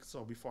Drupal 6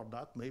 or before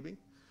that maybe,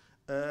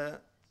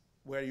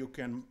 where you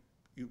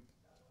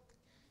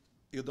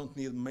don't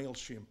need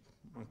MailChimp,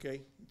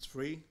 okay? It's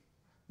free,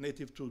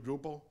 native to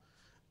Drupal.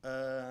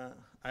 I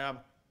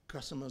have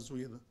customers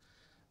with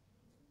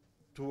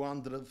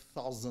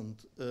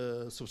 200,000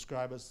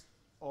 subscribers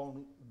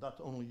that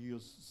only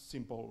use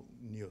Simple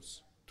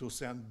News to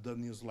send the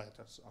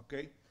newsletters,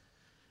 okay?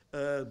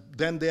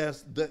 Then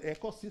there's the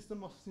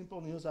ecosystem of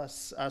Simple News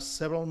has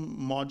several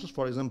modules.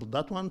 For example,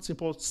 that one,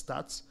 Simple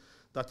Stats,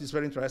 that is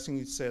very interesting.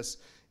 It says,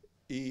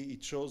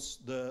 it shows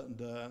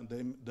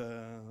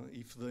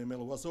if the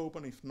email was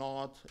open, if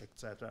not,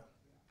 etc.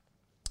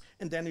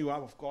 And then you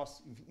have, of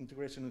course,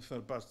 integration with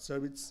third-party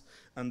service,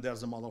 and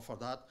there's a model for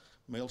that,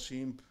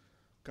 MailChimp,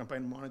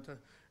 Campaign Monitor,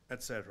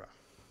 etc.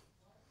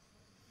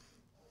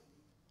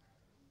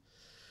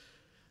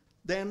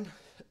 Then,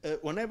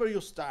 whenever you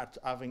start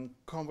having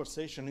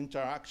conversation,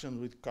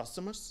 interaction with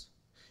customers,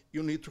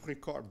 you need to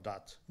record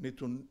that. You need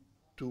to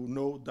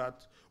know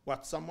that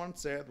what someone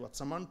said, what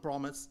someone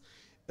promised,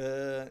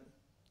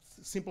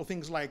 simple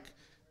things like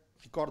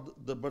record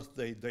the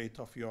birthday date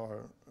of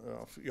your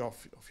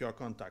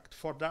contact.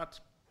 For that,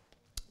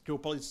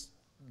 Drupal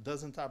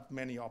doesn't have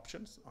many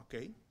options,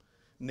 okay,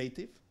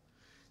 native.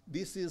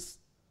 This is,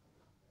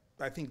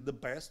 I think, the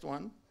best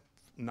one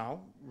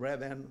now,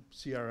 rather than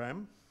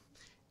CRM.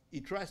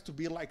 It tries to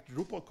be like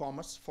Drupal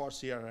Commerce for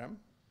CRM,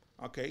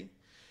 okay?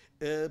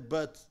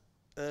 But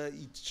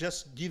it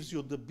just gives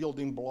you the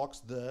building blocks,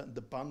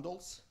 the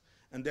bundles,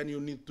 and then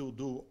you need to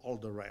do all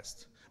the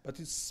rest. But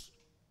it's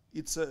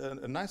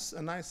a nice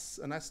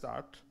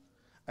start.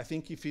 I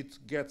think if it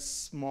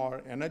gets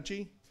more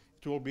energy,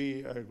 it will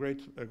be a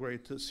great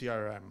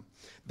CRM.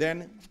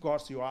 Then, of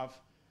course, you have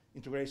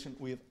integration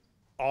with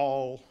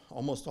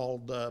almost all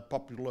the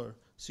popular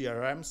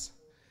CRMs.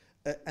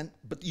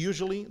 But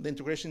usually the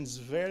integration is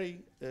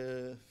very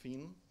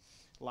thin,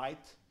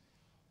 light,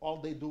 all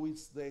they do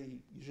is they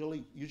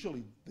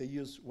usually they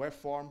use web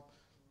form,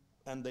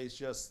 and they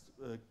just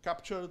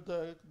capture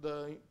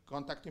the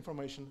contact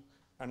information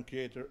and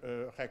create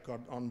a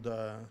record on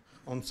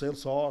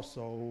Salesforce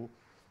or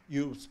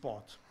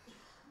USpot.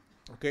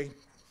 Okay.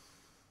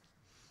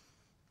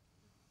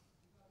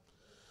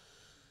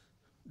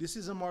 This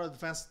is a more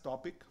advanced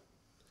topic,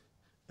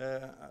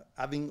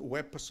 adding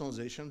web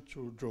personalization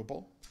to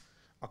Drupal.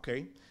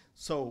 Okay.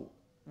 So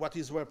what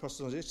is web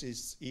personalization?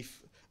 Is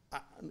if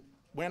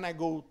when I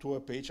go to a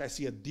page, I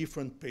see a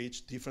different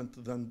page,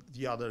 different than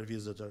the other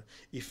visitor.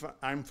 If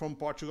I'm from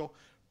Portugal,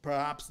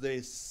 perhaps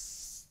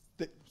there's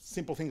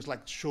simple things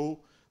like show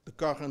the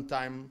current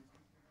time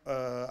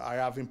I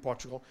have in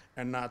Portugal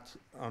and not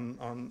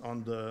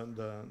on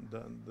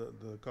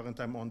the current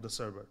time on the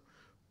server.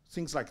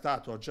 Things like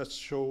that, or just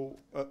show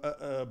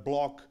a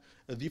block,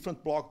 a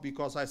different block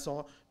because I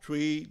saw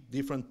 3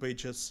 different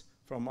pages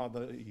from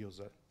other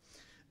user.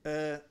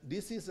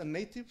 This is a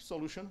native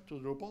solution to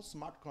Drupal,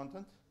 smart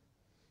content.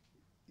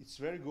 It's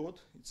very good,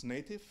 it's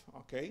native,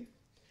 okay.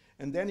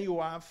 And then you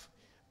have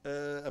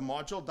a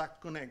module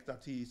that connects,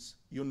 that is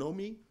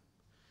Unomi,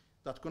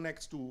 that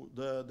connects to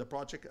the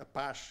project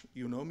Apache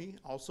Unomi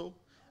also.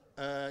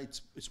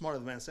 It's more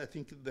advanced. I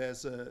think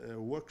there's a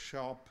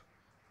workshop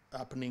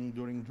happening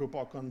during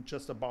DrupalCon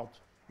just about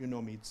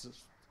Unomi. It's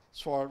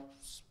for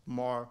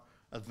more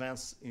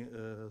advanced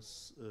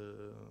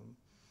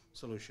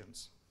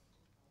solutions.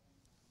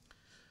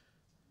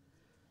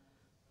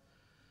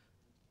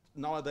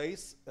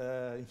 Nowadays,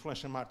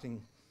 influencer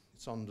marketing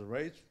is on the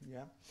rage,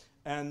 yeah,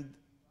 and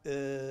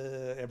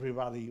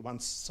everybody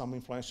wants some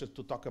influencers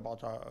to talk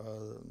about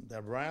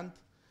their brand.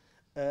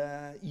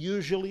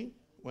 Usually,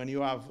 when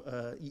you have,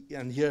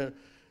 and here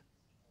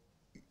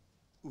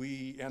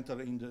we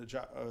enter in the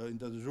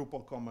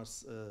Drupal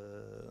Commerce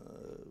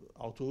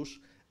autos.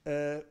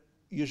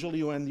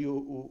 Usually, when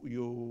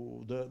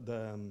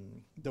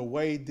the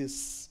way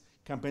these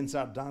campaigns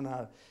are done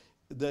are,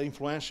 the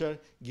influencer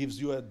gives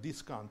you a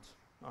discount,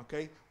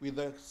 okay, with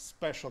a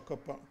special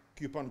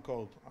coupon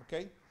code,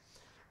 okay.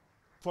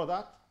 For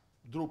that,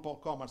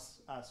 Drupal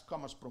Commerce has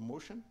commerce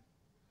promotion.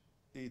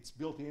 It's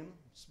built in.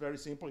 It's very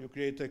simple. You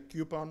create a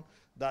coupon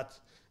that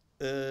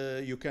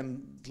you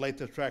can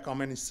later track how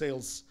many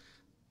sales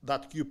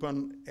that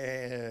coupon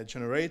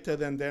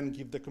generated, and then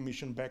give the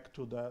commission back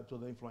to the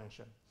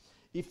influencer.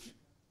 If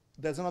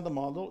there's another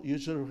model,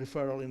 user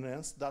referral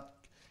enhanced, that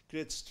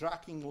creates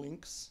tracking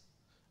links,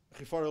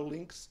 referral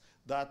links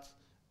that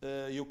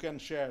you can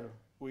share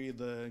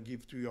with,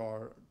 give to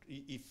your,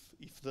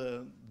 if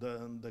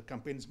the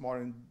campaign is more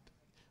in,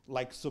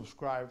 like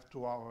subscribe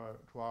to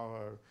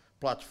our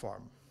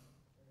platform.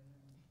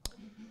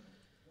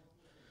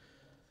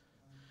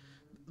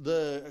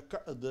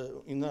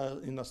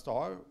 In a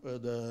store,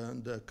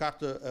 the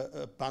cart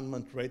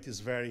abandonment rate is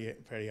very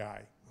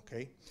high.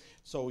 Okay,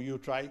 so you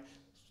try.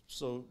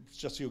 So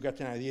just you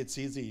get an idea. It's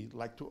easy,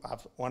 like to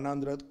have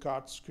 100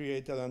 carts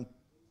created and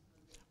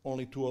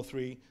only 2 or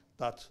 3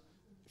 that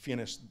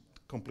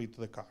complete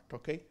the cart.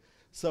 Okay,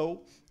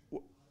 so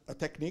a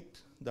technique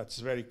that's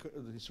very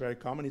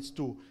common is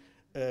to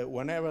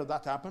whenever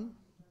that happens,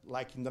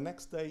 like in the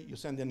next day, you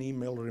send an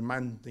email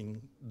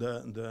reminding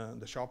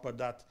the shopper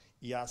that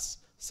he has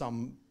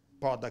some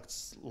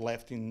products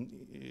left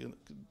in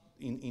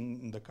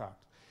the cart.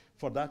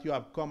 For that, you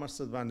have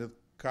commerce advantage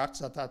carts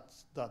that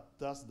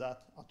does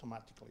that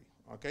automatically.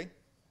 Okay.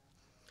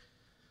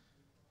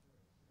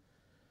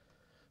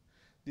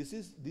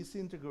 This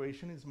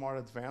integration is more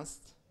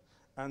advanced,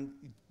 and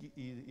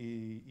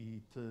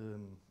it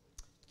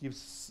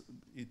gives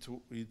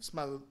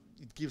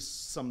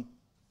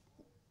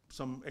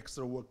some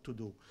extra work to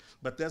do.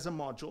 But there's a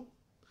module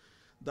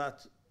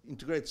that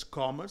integrates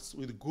commerce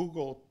with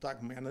Google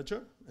Tag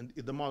Manager, and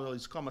the model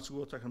is commerce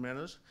Google Tag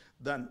Manager.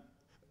 Then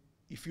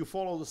if you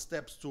follow the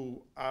steps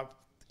to have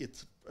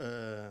it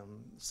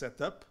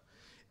set up,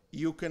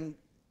 you can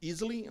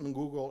easily in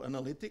Google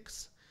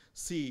Analytics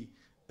see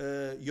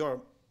if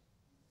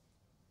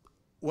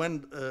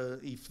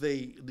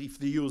the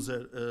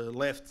user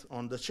left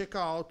on the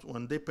checkout,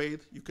 when they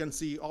paid, you can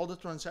see all the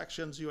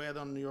transactions you had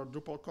on your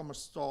Drupal Commerce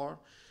store,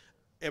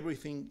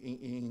 everything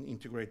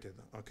integrated,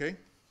 okay?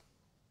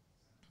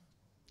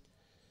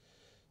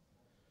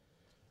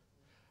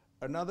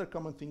 Another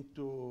common thing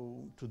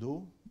to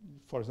do,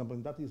 for example,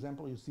 in that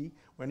example, you see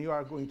when you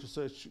are going to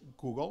search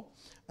Google,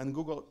 and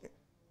Google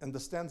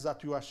understands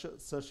that you are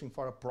searching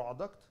for a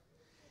product,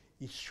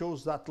 it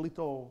shows that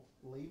little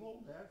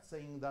label there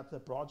saying that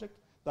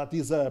that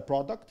is a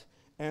product,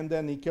 and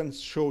then it can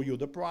show you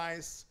the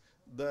price,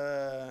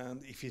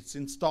 if it's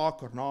in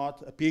stock or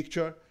not, a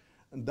picture,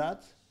 and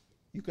that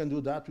you can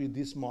do that with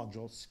this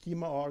module,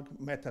 schema.org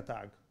meta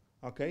tag.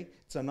 Okay,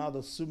 it's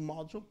another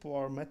sub-module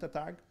for meta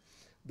tag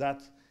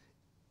that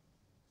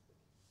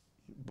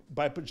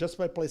just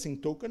by placing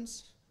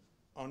tokens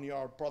on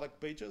your product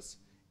pages,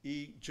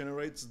 it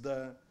generates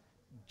the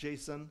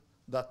JSON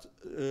that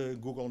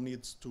Google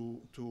needs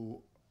to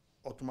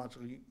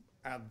automatically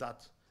add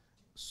that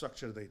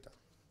structured data.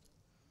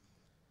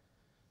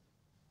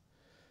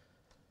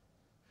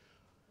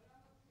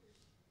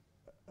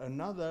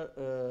 Another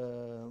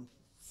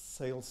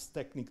sales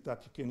technique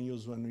that you can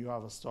use when you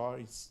have a store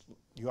is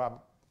you have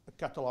a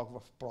catalog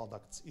of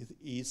products. It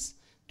is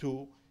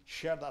to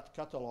share that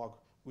catalog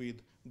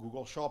with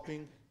Google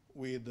Shopping,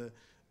 with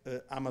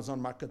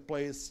Amazon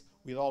Marketplace,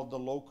 with all the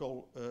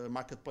local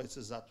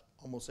marketplaces that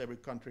almost every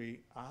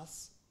country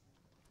has.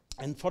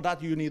 And for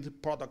that, you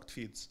need product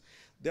feeds.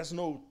 There's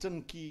no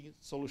turnkey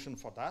solution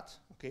for that,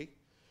 okay?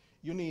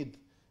 You need,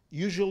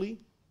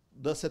 usually,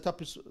 the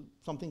setup is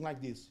something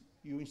like this.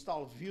 You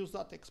install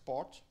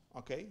views.export,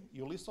 okay?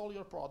 You list all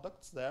your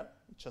products there,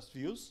 just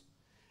views,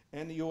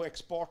 and you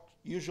export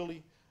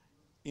usually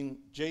in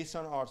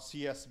JSON or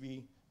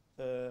CSV,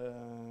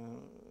 in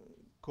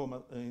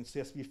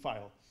CSV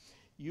file.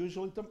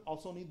 Usually, you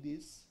also need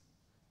this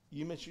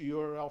image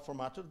URL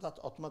formatter that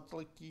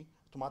automatically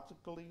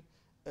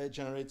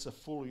generates a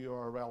full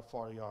URL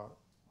for your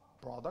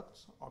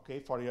product, okay,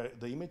 for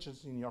the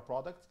images in your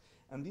product.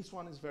 And this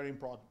one is very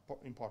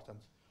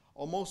important.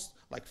 Almost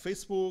like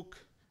Facebook,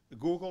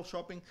 Google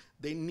Shopping,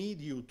 they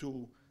need you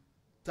to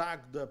tag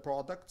the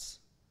products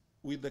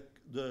with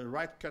the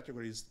right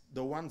categories,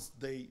 the ones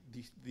they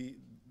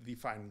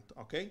defined,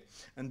 okay?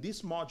 And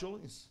this module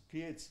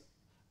creates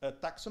a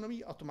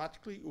taxonomy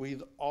automatically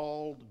with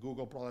all the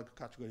Google product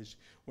categories.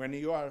 When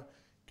you are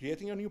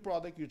creating a new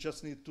product, you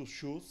just need to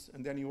choose,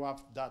 and then you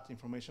have that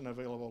information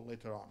available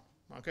later on,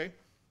 okay?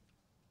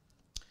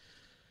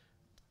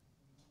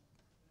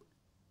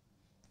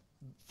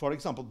 For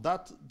example,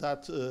 that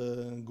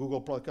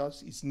Google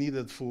product is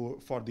needed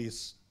for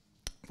this,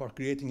 for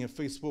creating a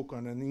Facebook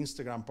and an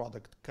Instagram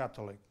product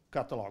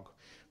catalog.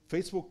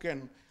 Facebook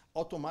can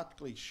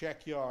automatically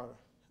check your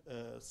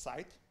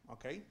site,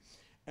 okay?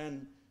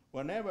 And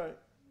whenever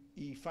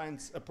he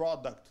finds a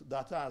product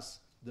that has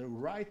the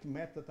right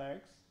meta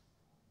tags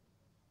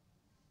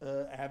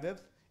added,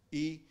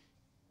 he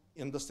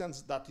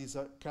understands that is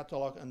a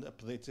catalog and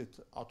updates it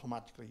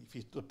automatically.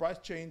 If the price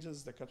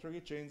changes, the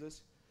category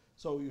changes.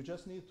 So you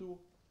just need to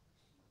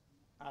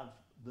have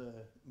the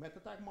meta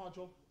tag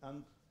module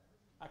and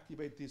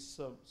activate this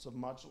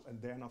sub-module, and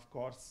then, of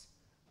course,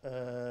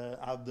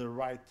 have the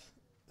right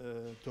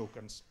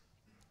tokens.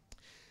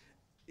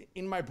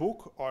 In my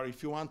book, or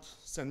if you want,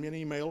 send me an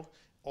email.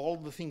 All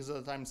the things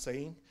that I'm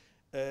saying,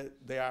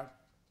 they are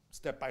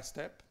step by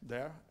step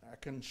there. I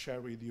can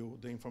share with you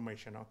the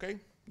information, okay?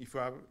 If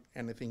you have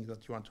anything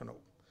that you want to know.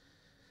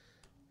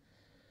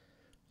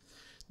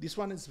 This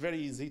one is very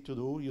easy to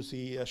do. You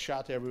see a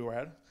shot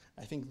everywhere.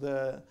 I think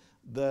the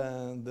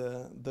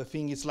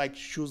thing is like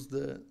choose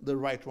the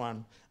right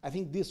one. I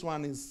think this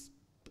one is,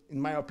 in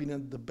my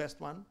opinion, the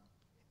best one.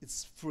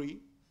 It's free.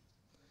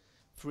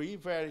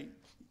 Very.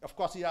 Of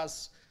course, it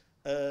has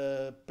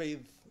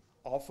paid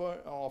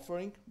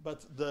offering,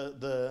 but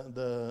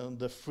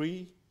the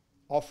free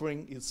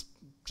offering is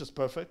just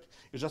perfect.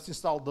 You just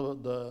install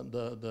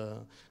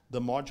the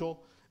module,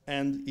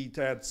 and it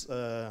adds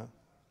a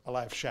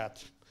live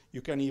chat. You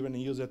can even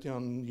use it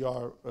on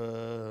your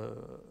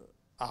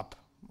app,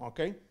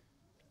 okay?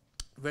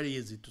 Very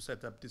easy to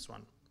set up this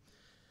one.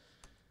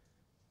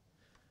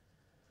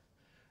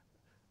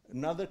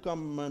 Another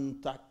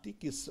common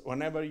tactic is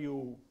whenever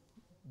you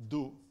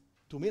do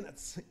 2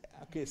 minutes,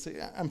 okay, so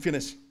I'm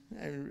finished.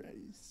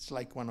 It's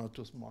like 1 or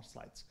 2 more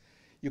slides.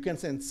 You can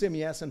send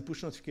CMS and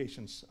push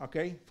notifications,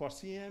 okay? For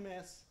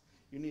CMS,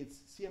 you need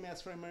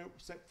CMS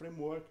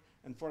framework,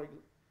 and for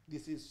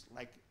this is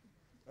like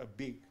a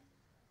big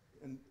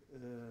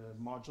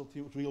module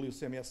to really use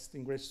CMS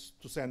distinguish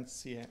to send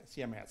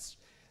CMS.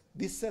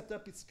 This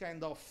setup is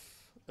kind of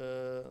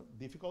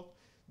difficult.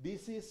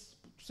 This is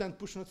to send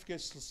push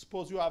notifications.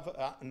 Suppose you have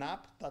an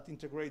app that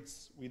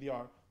integrates with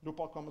your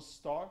Drupal Commerce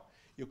store.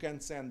 You can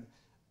send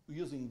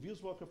using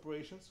views work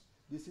operations.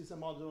 This is a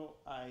module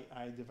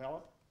I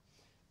developed.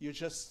 You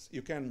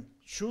can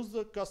choose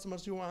the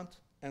customers you want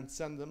and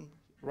send them,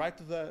 write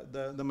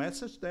the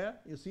message there,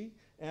 you see,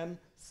 and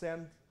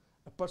send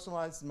a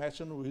personalized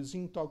message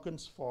using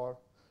tokens for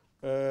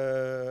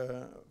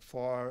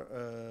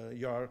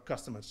your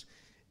customers.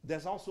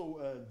 There's also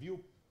a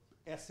view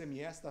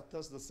SMS that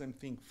does the same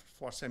thing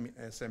for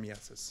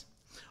SMSs.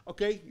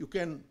 Okay,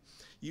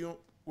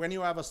 when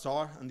you have a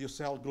store and you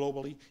sell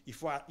globally,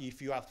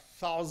 if you have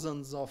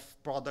thousands of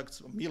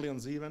products,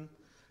 millions even,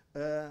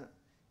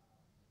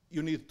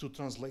 you need to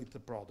translate the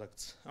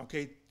products.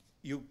 Okay,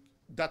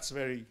 that's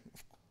very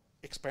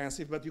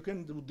expensive, but you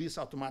can do this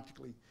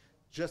automatically,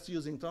 just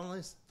using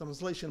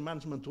translation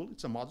management tool.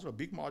 It's a module, a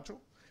big module,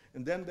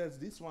 and then there's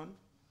this one,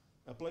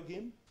 a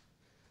plugin,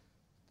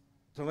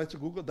 Translate to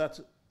Google, that's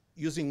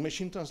using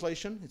machine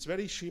translation. It's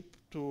very cheap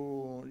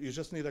you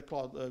just need a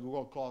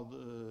Google Cloud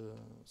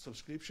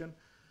subscription.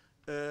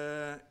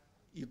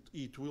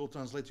 It will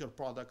translate your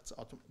products,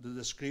 the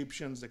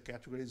descriptions, the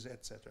categories,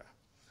 etc.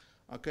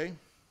 Okay,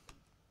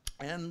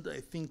 and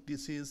I think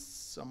this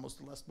is almost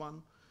the last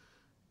one.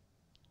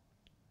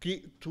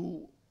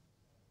 To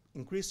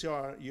increase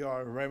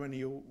your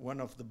revenue, one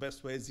of the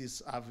best ways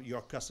is have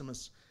your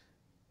customers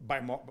buy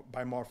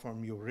more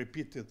from you,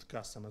 repeated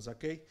customers.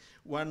 Okay,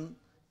 when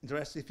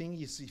interesting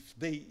thing is if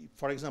they,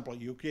 for example,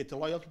 you create a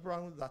loyalty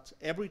program that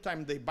every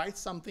time they buy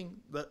something,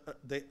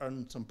 they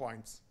earn some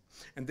points.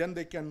 And then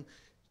they can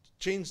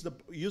use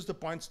the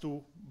points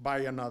to buy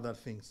another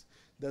things.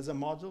 There's a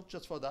module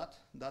just for that,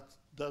 that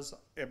does,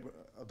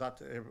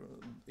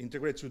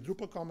 integrates with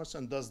Drupal Commerce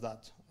and does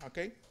that,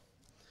 okay?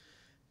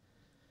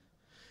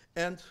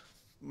 And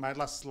my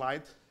last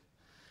slide,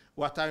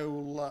 what I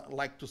would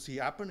like to see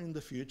happen in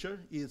the future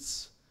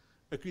is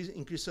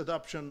increased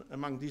adoption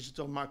among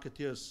digital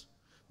marketeers,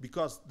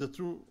 because the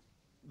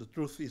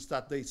truth is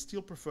that they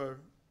still prefer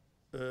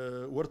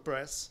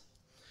WordPress,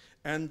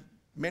 and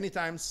many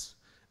times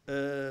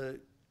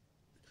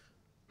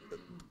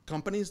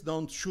companies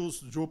don't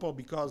choose Drupal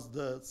because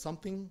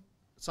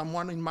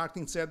someone in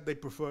marketing said they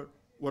prefer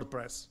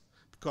WordPress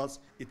because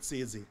it's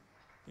easy.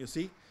 You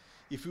see,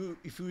 if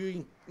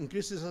you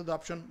increase this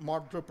adoption,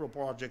 more Drupal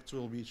projects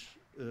will be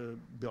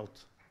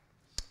built.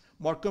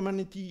 More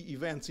community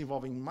events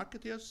involving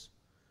marketers.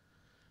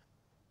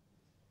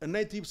 A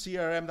native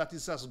CRM that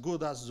is as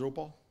good as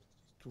Drupal,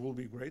 it will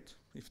be great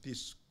if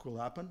this could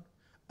happen.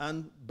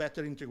 And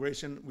better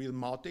integration with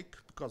Mautic,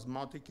 because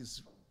Mautic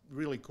is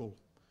really cool.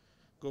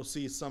 Go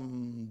see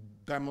some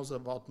demos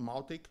about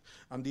Mautic,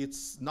 and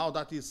now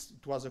that it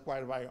was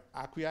acquired by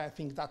Acquia, I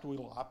think that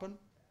will happen.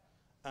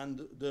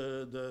 And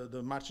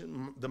the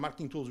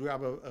marketing tools we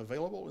have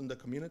available in the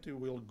community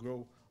will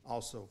grow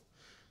also.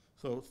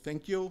 So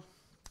thank you.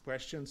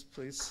 Questions,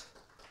 please.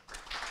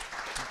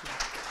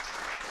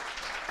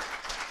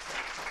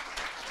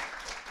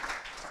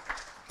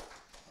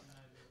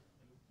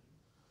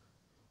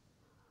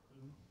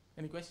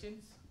 Any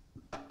questions?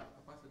 I'll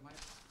pass the mic.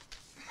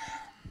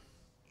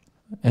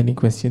 Any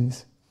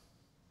questions?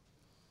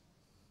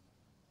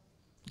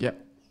 Yeah.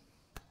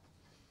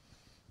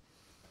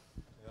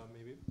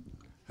 Maybe.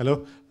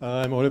 Hello,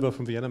 I'm Oliver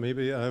from Vienna.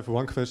 Maybe I have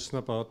one question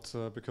about,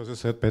 because you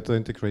said better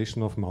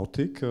integration of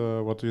Mautic.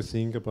 What do you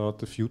think about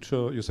the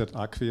future? You said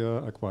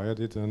Acquia acquired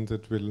it and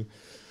it will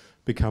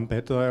become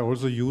better. I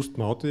also used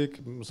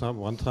Mautic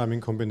one time in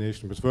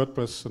combination with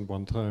WordPress and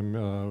one time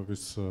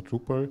with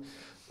Drupal.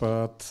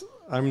 But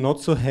I'm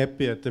not so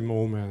happy at the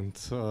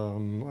moment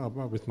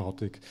with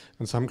Mautic.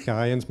 And some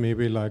clients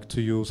maybe like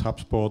to use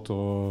HubSpot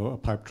or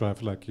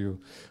Pipedrive, like you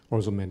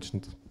also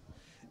mentioned.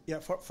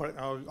 Yeah,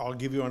 I'll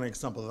give you an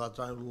example that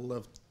I would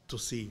love to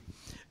see.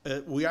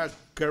 We are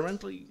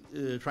currently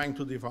trying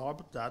to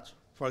develop that.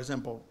 For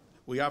example,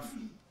 we have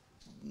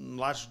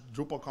large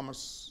Drupal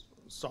Commerce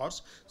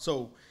stores.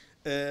 So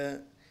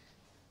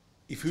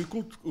if we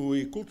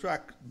could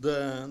track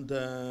the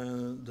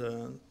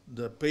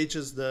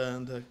pages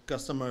the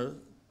customer,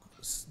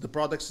 the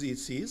products he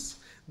sees,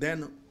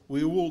 then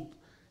we would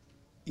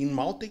in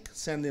Mautic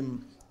send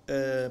him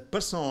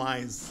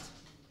personalized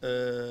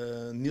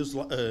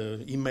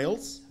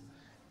emails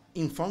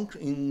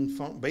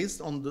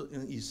based on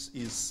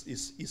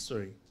his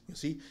history. You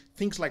see,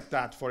 things like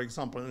that. For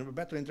example, a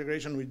better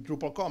integration with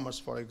Drupal Commerce,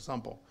 for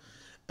example.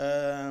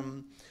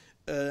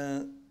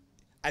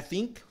 I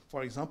think,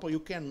 for example, you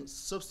can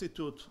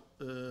substitute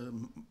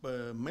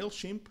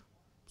MailChimp,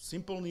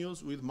 simple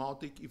news with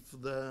Mautic if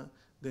the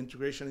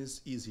integration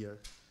is easier.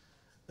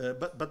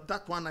 But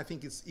that one I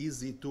think is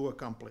easy to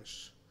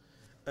accomplish.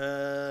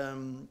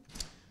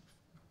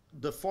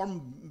 The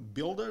form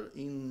builder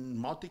in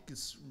Mautic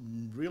is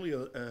really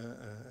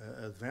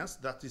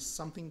advanced. That is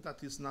something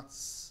that is not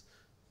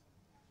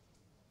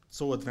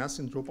so advanced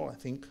in Drupal, I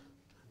think.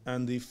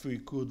 And if we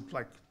could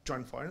like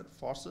join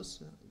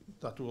forces,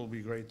 that will be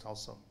great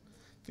also.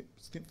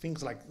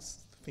 Things like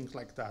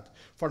that.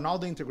 For now,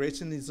 the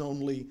integration is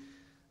only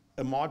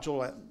a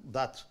module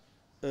that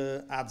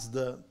adds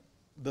the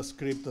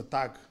script, the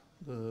tag,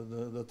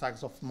 the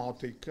tags of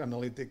Mautic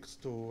analytics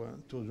to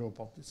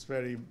Drupal. It's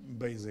very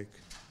basic.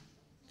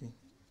 Okay.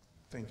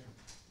 Thank you.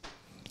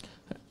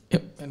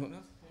 Yep. Anyone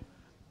else?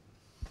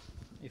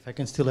 If I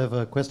can still have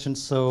a question.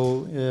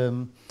 So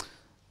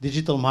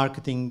digital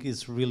marketing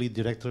is really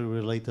directly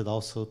related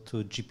also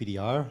to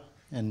GPDR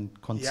and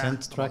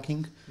consent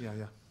tracking.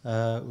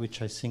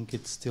 Which I think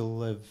it's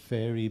still a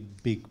very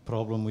big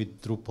problem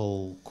with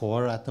Drupal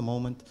core at the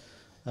moment.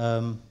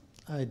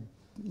 I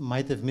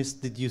might have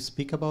missed, did you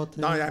speak about it?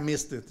 No, I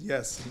missed it,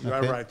 yes, you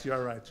are right, you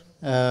are right.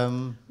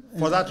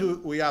 For that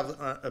we have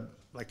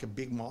like a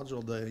big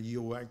module, the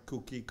UI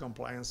cookie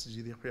compliance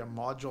GDPR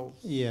module.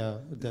 Yeah,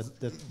 that's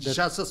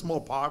just a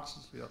small part,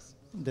 yes.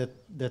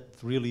 That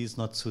really is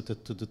not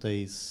suited to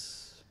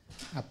today's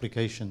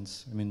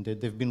applications. I mean,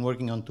 they've been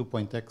working on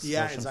 2.x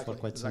versions for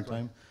quite some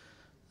time.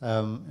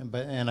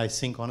 And I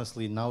think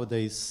honestly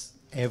nowadays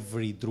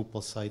every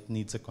Drupal site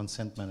needs a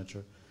consent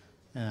manager,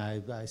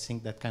 and I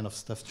think that kind of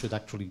stuff should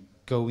actually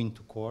go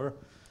into core.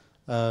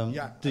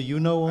 Do you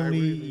know only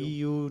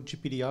EU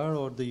GPDR,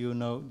 or do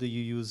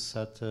you use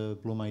at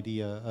Bloom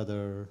ID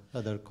other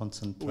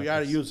consent trackers? We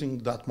are using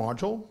that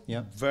module,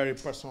 very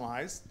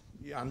personalized,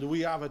 and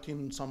we have it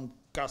in some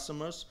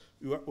customers.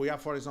 We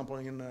have, for example,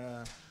 in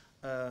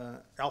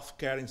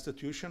healthcare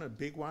institution, a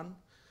big one.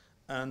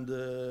 And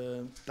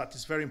that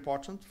is very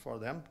important for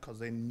them because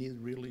they need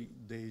really,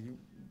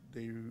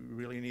 They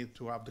really need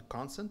to have the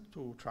consent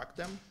to track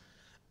them.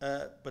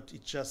 But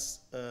it's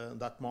just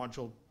that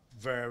module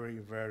very,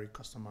 very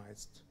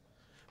customized.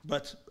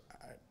 But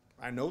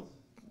I know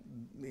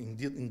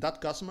in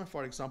that customer,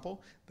 for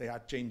example, they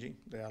are changing.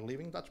 They are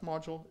leaving that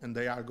module and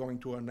they are going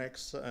to a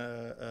next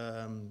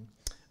a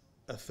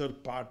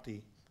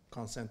third-party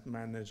consent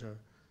manager.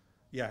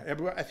 Yeah,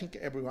 I think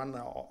everyone,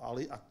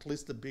 at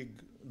least the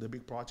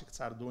big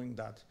projects are doing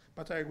that.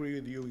 But I agree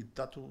with you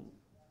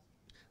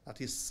that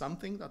is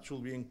something that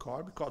should be in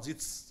core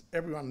because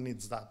everyone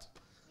needs that.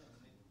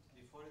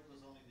 Yeah, before it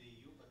was only the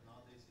EU, but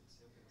nowadays it's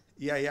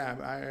everywhere. Yeah,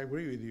 I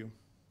agree with you.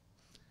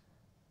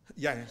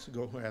 Yeah, yes,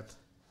 go ahead.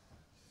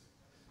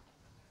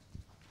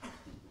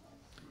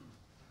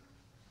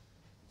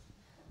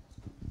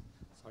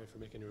 Sorry for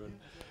making you run.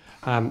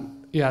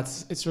 Yeah,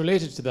 it's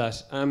related to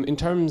that. In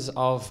terms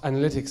of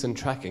analytics and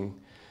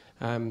tracking,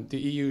 the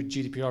EU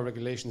GDPR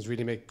regulations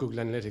really make Google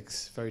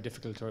Analytics very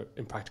difficult or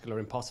impractical or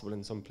impossible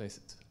in some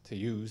places to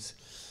use.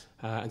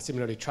 And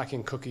similarly,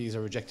 tracking cookies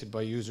are rejected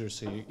by users,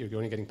 so you're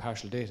only getting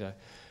partial data.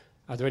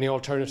 Are there any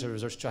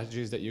alternatives or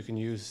strategies that you can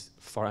use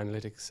for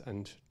analytics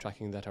and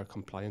tracking that are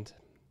compliant?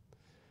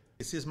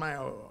 This is my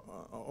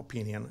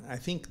opinion. I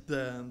think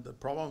the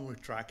problem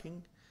with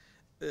tracking,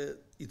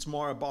 it's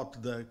more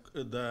about the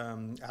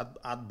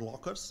ad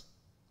blockers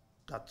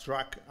that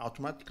track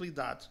automatically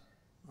that,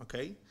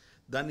 okay?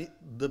 Than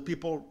the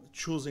people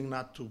choosing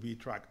not to be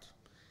tracked.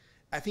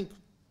 I think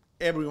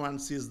everyone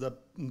sees the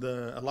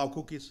allow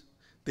cookies.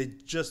 They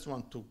just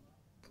want to,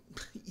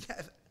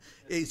 yeah,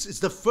 it's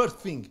the first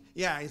thing.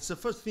 Yeah, it's the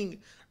first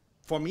thing.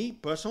 For me,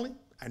 personally,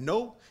 I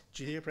know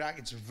GDPR,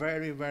 it's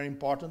very, very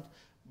important,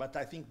 but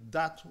I think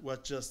that was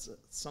just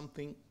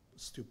something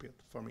stupid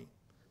for me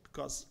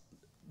because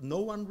no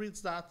one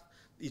reads that.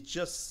 It's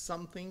just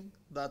something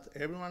that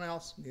everyone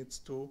else needs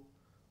to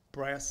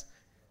press.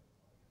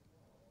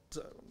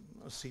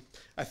 See,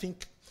 I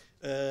think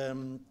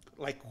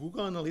like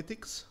Google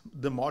Analytics,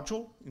 the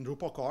module in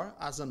Drupal core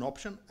as an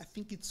option, I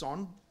think it's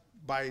on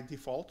by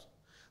default.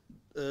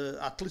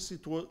 At least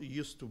it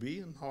used to be,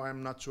 and now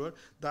I'm not sure,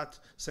 that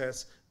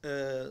says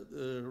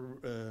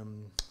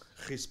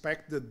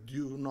respect the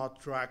do not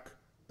track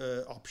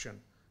option.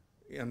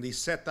 And they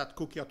set that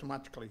cookie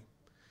automatically.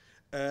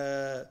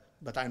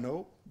 But I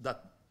know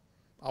that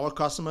our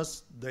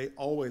customers, they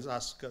always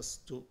ask us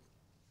to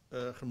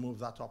remove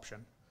that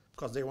option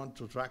because they want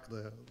to track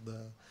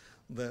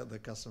the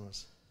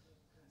customers.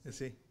 You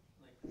see?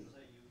 Like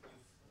Jose, you've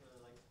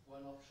like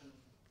one option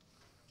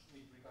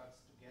with regards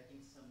to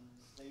getting some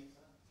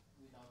data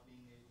without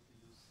being able to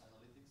use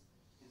analytics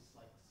is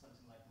like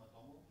something like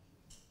Matomo,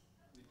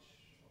 which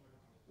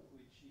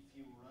if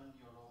you run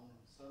your own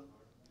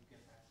server, you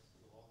get access to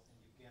the logs and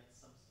you get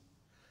something.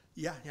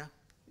 Yeah.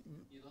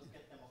 You don't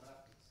get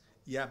demographics.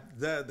 Yeah,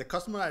 the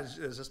customer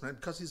assessment,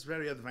 because it's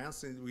very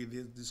advanced with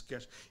this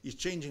cache, is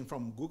changing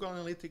from Google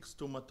Analytics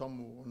to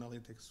Matomo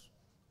Analytics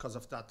because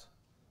of that.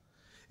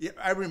 Yeah,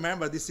 I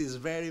remember this is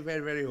very, very,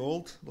 very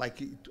old.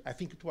 Like I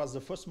think it was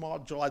the first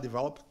module I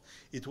developed.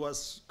 It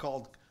was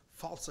called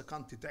False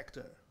Account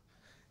Detector.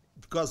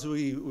 Because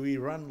we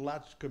run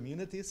large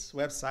communities,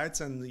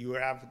 websites, and you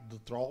have the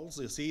trolls,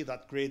 you see,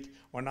 that create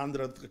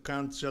 100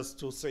 accounts just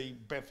to say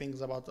bad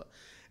things about it.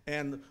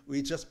 And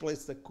we just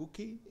placed the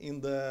cookie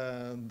in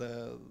and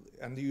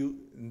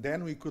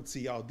then we could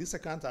see, oh, this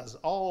account has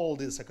all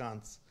these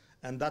accounts.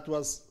 And that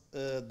was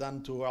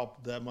done to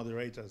help the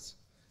moderators.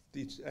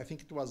 I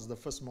think it was the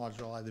first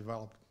module I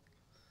developed.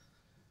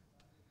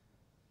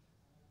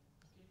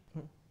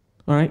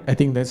 All right, I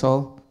think that's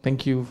all.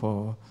 Thank you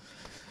for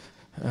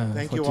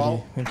Thank you today.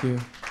 all. Thank you.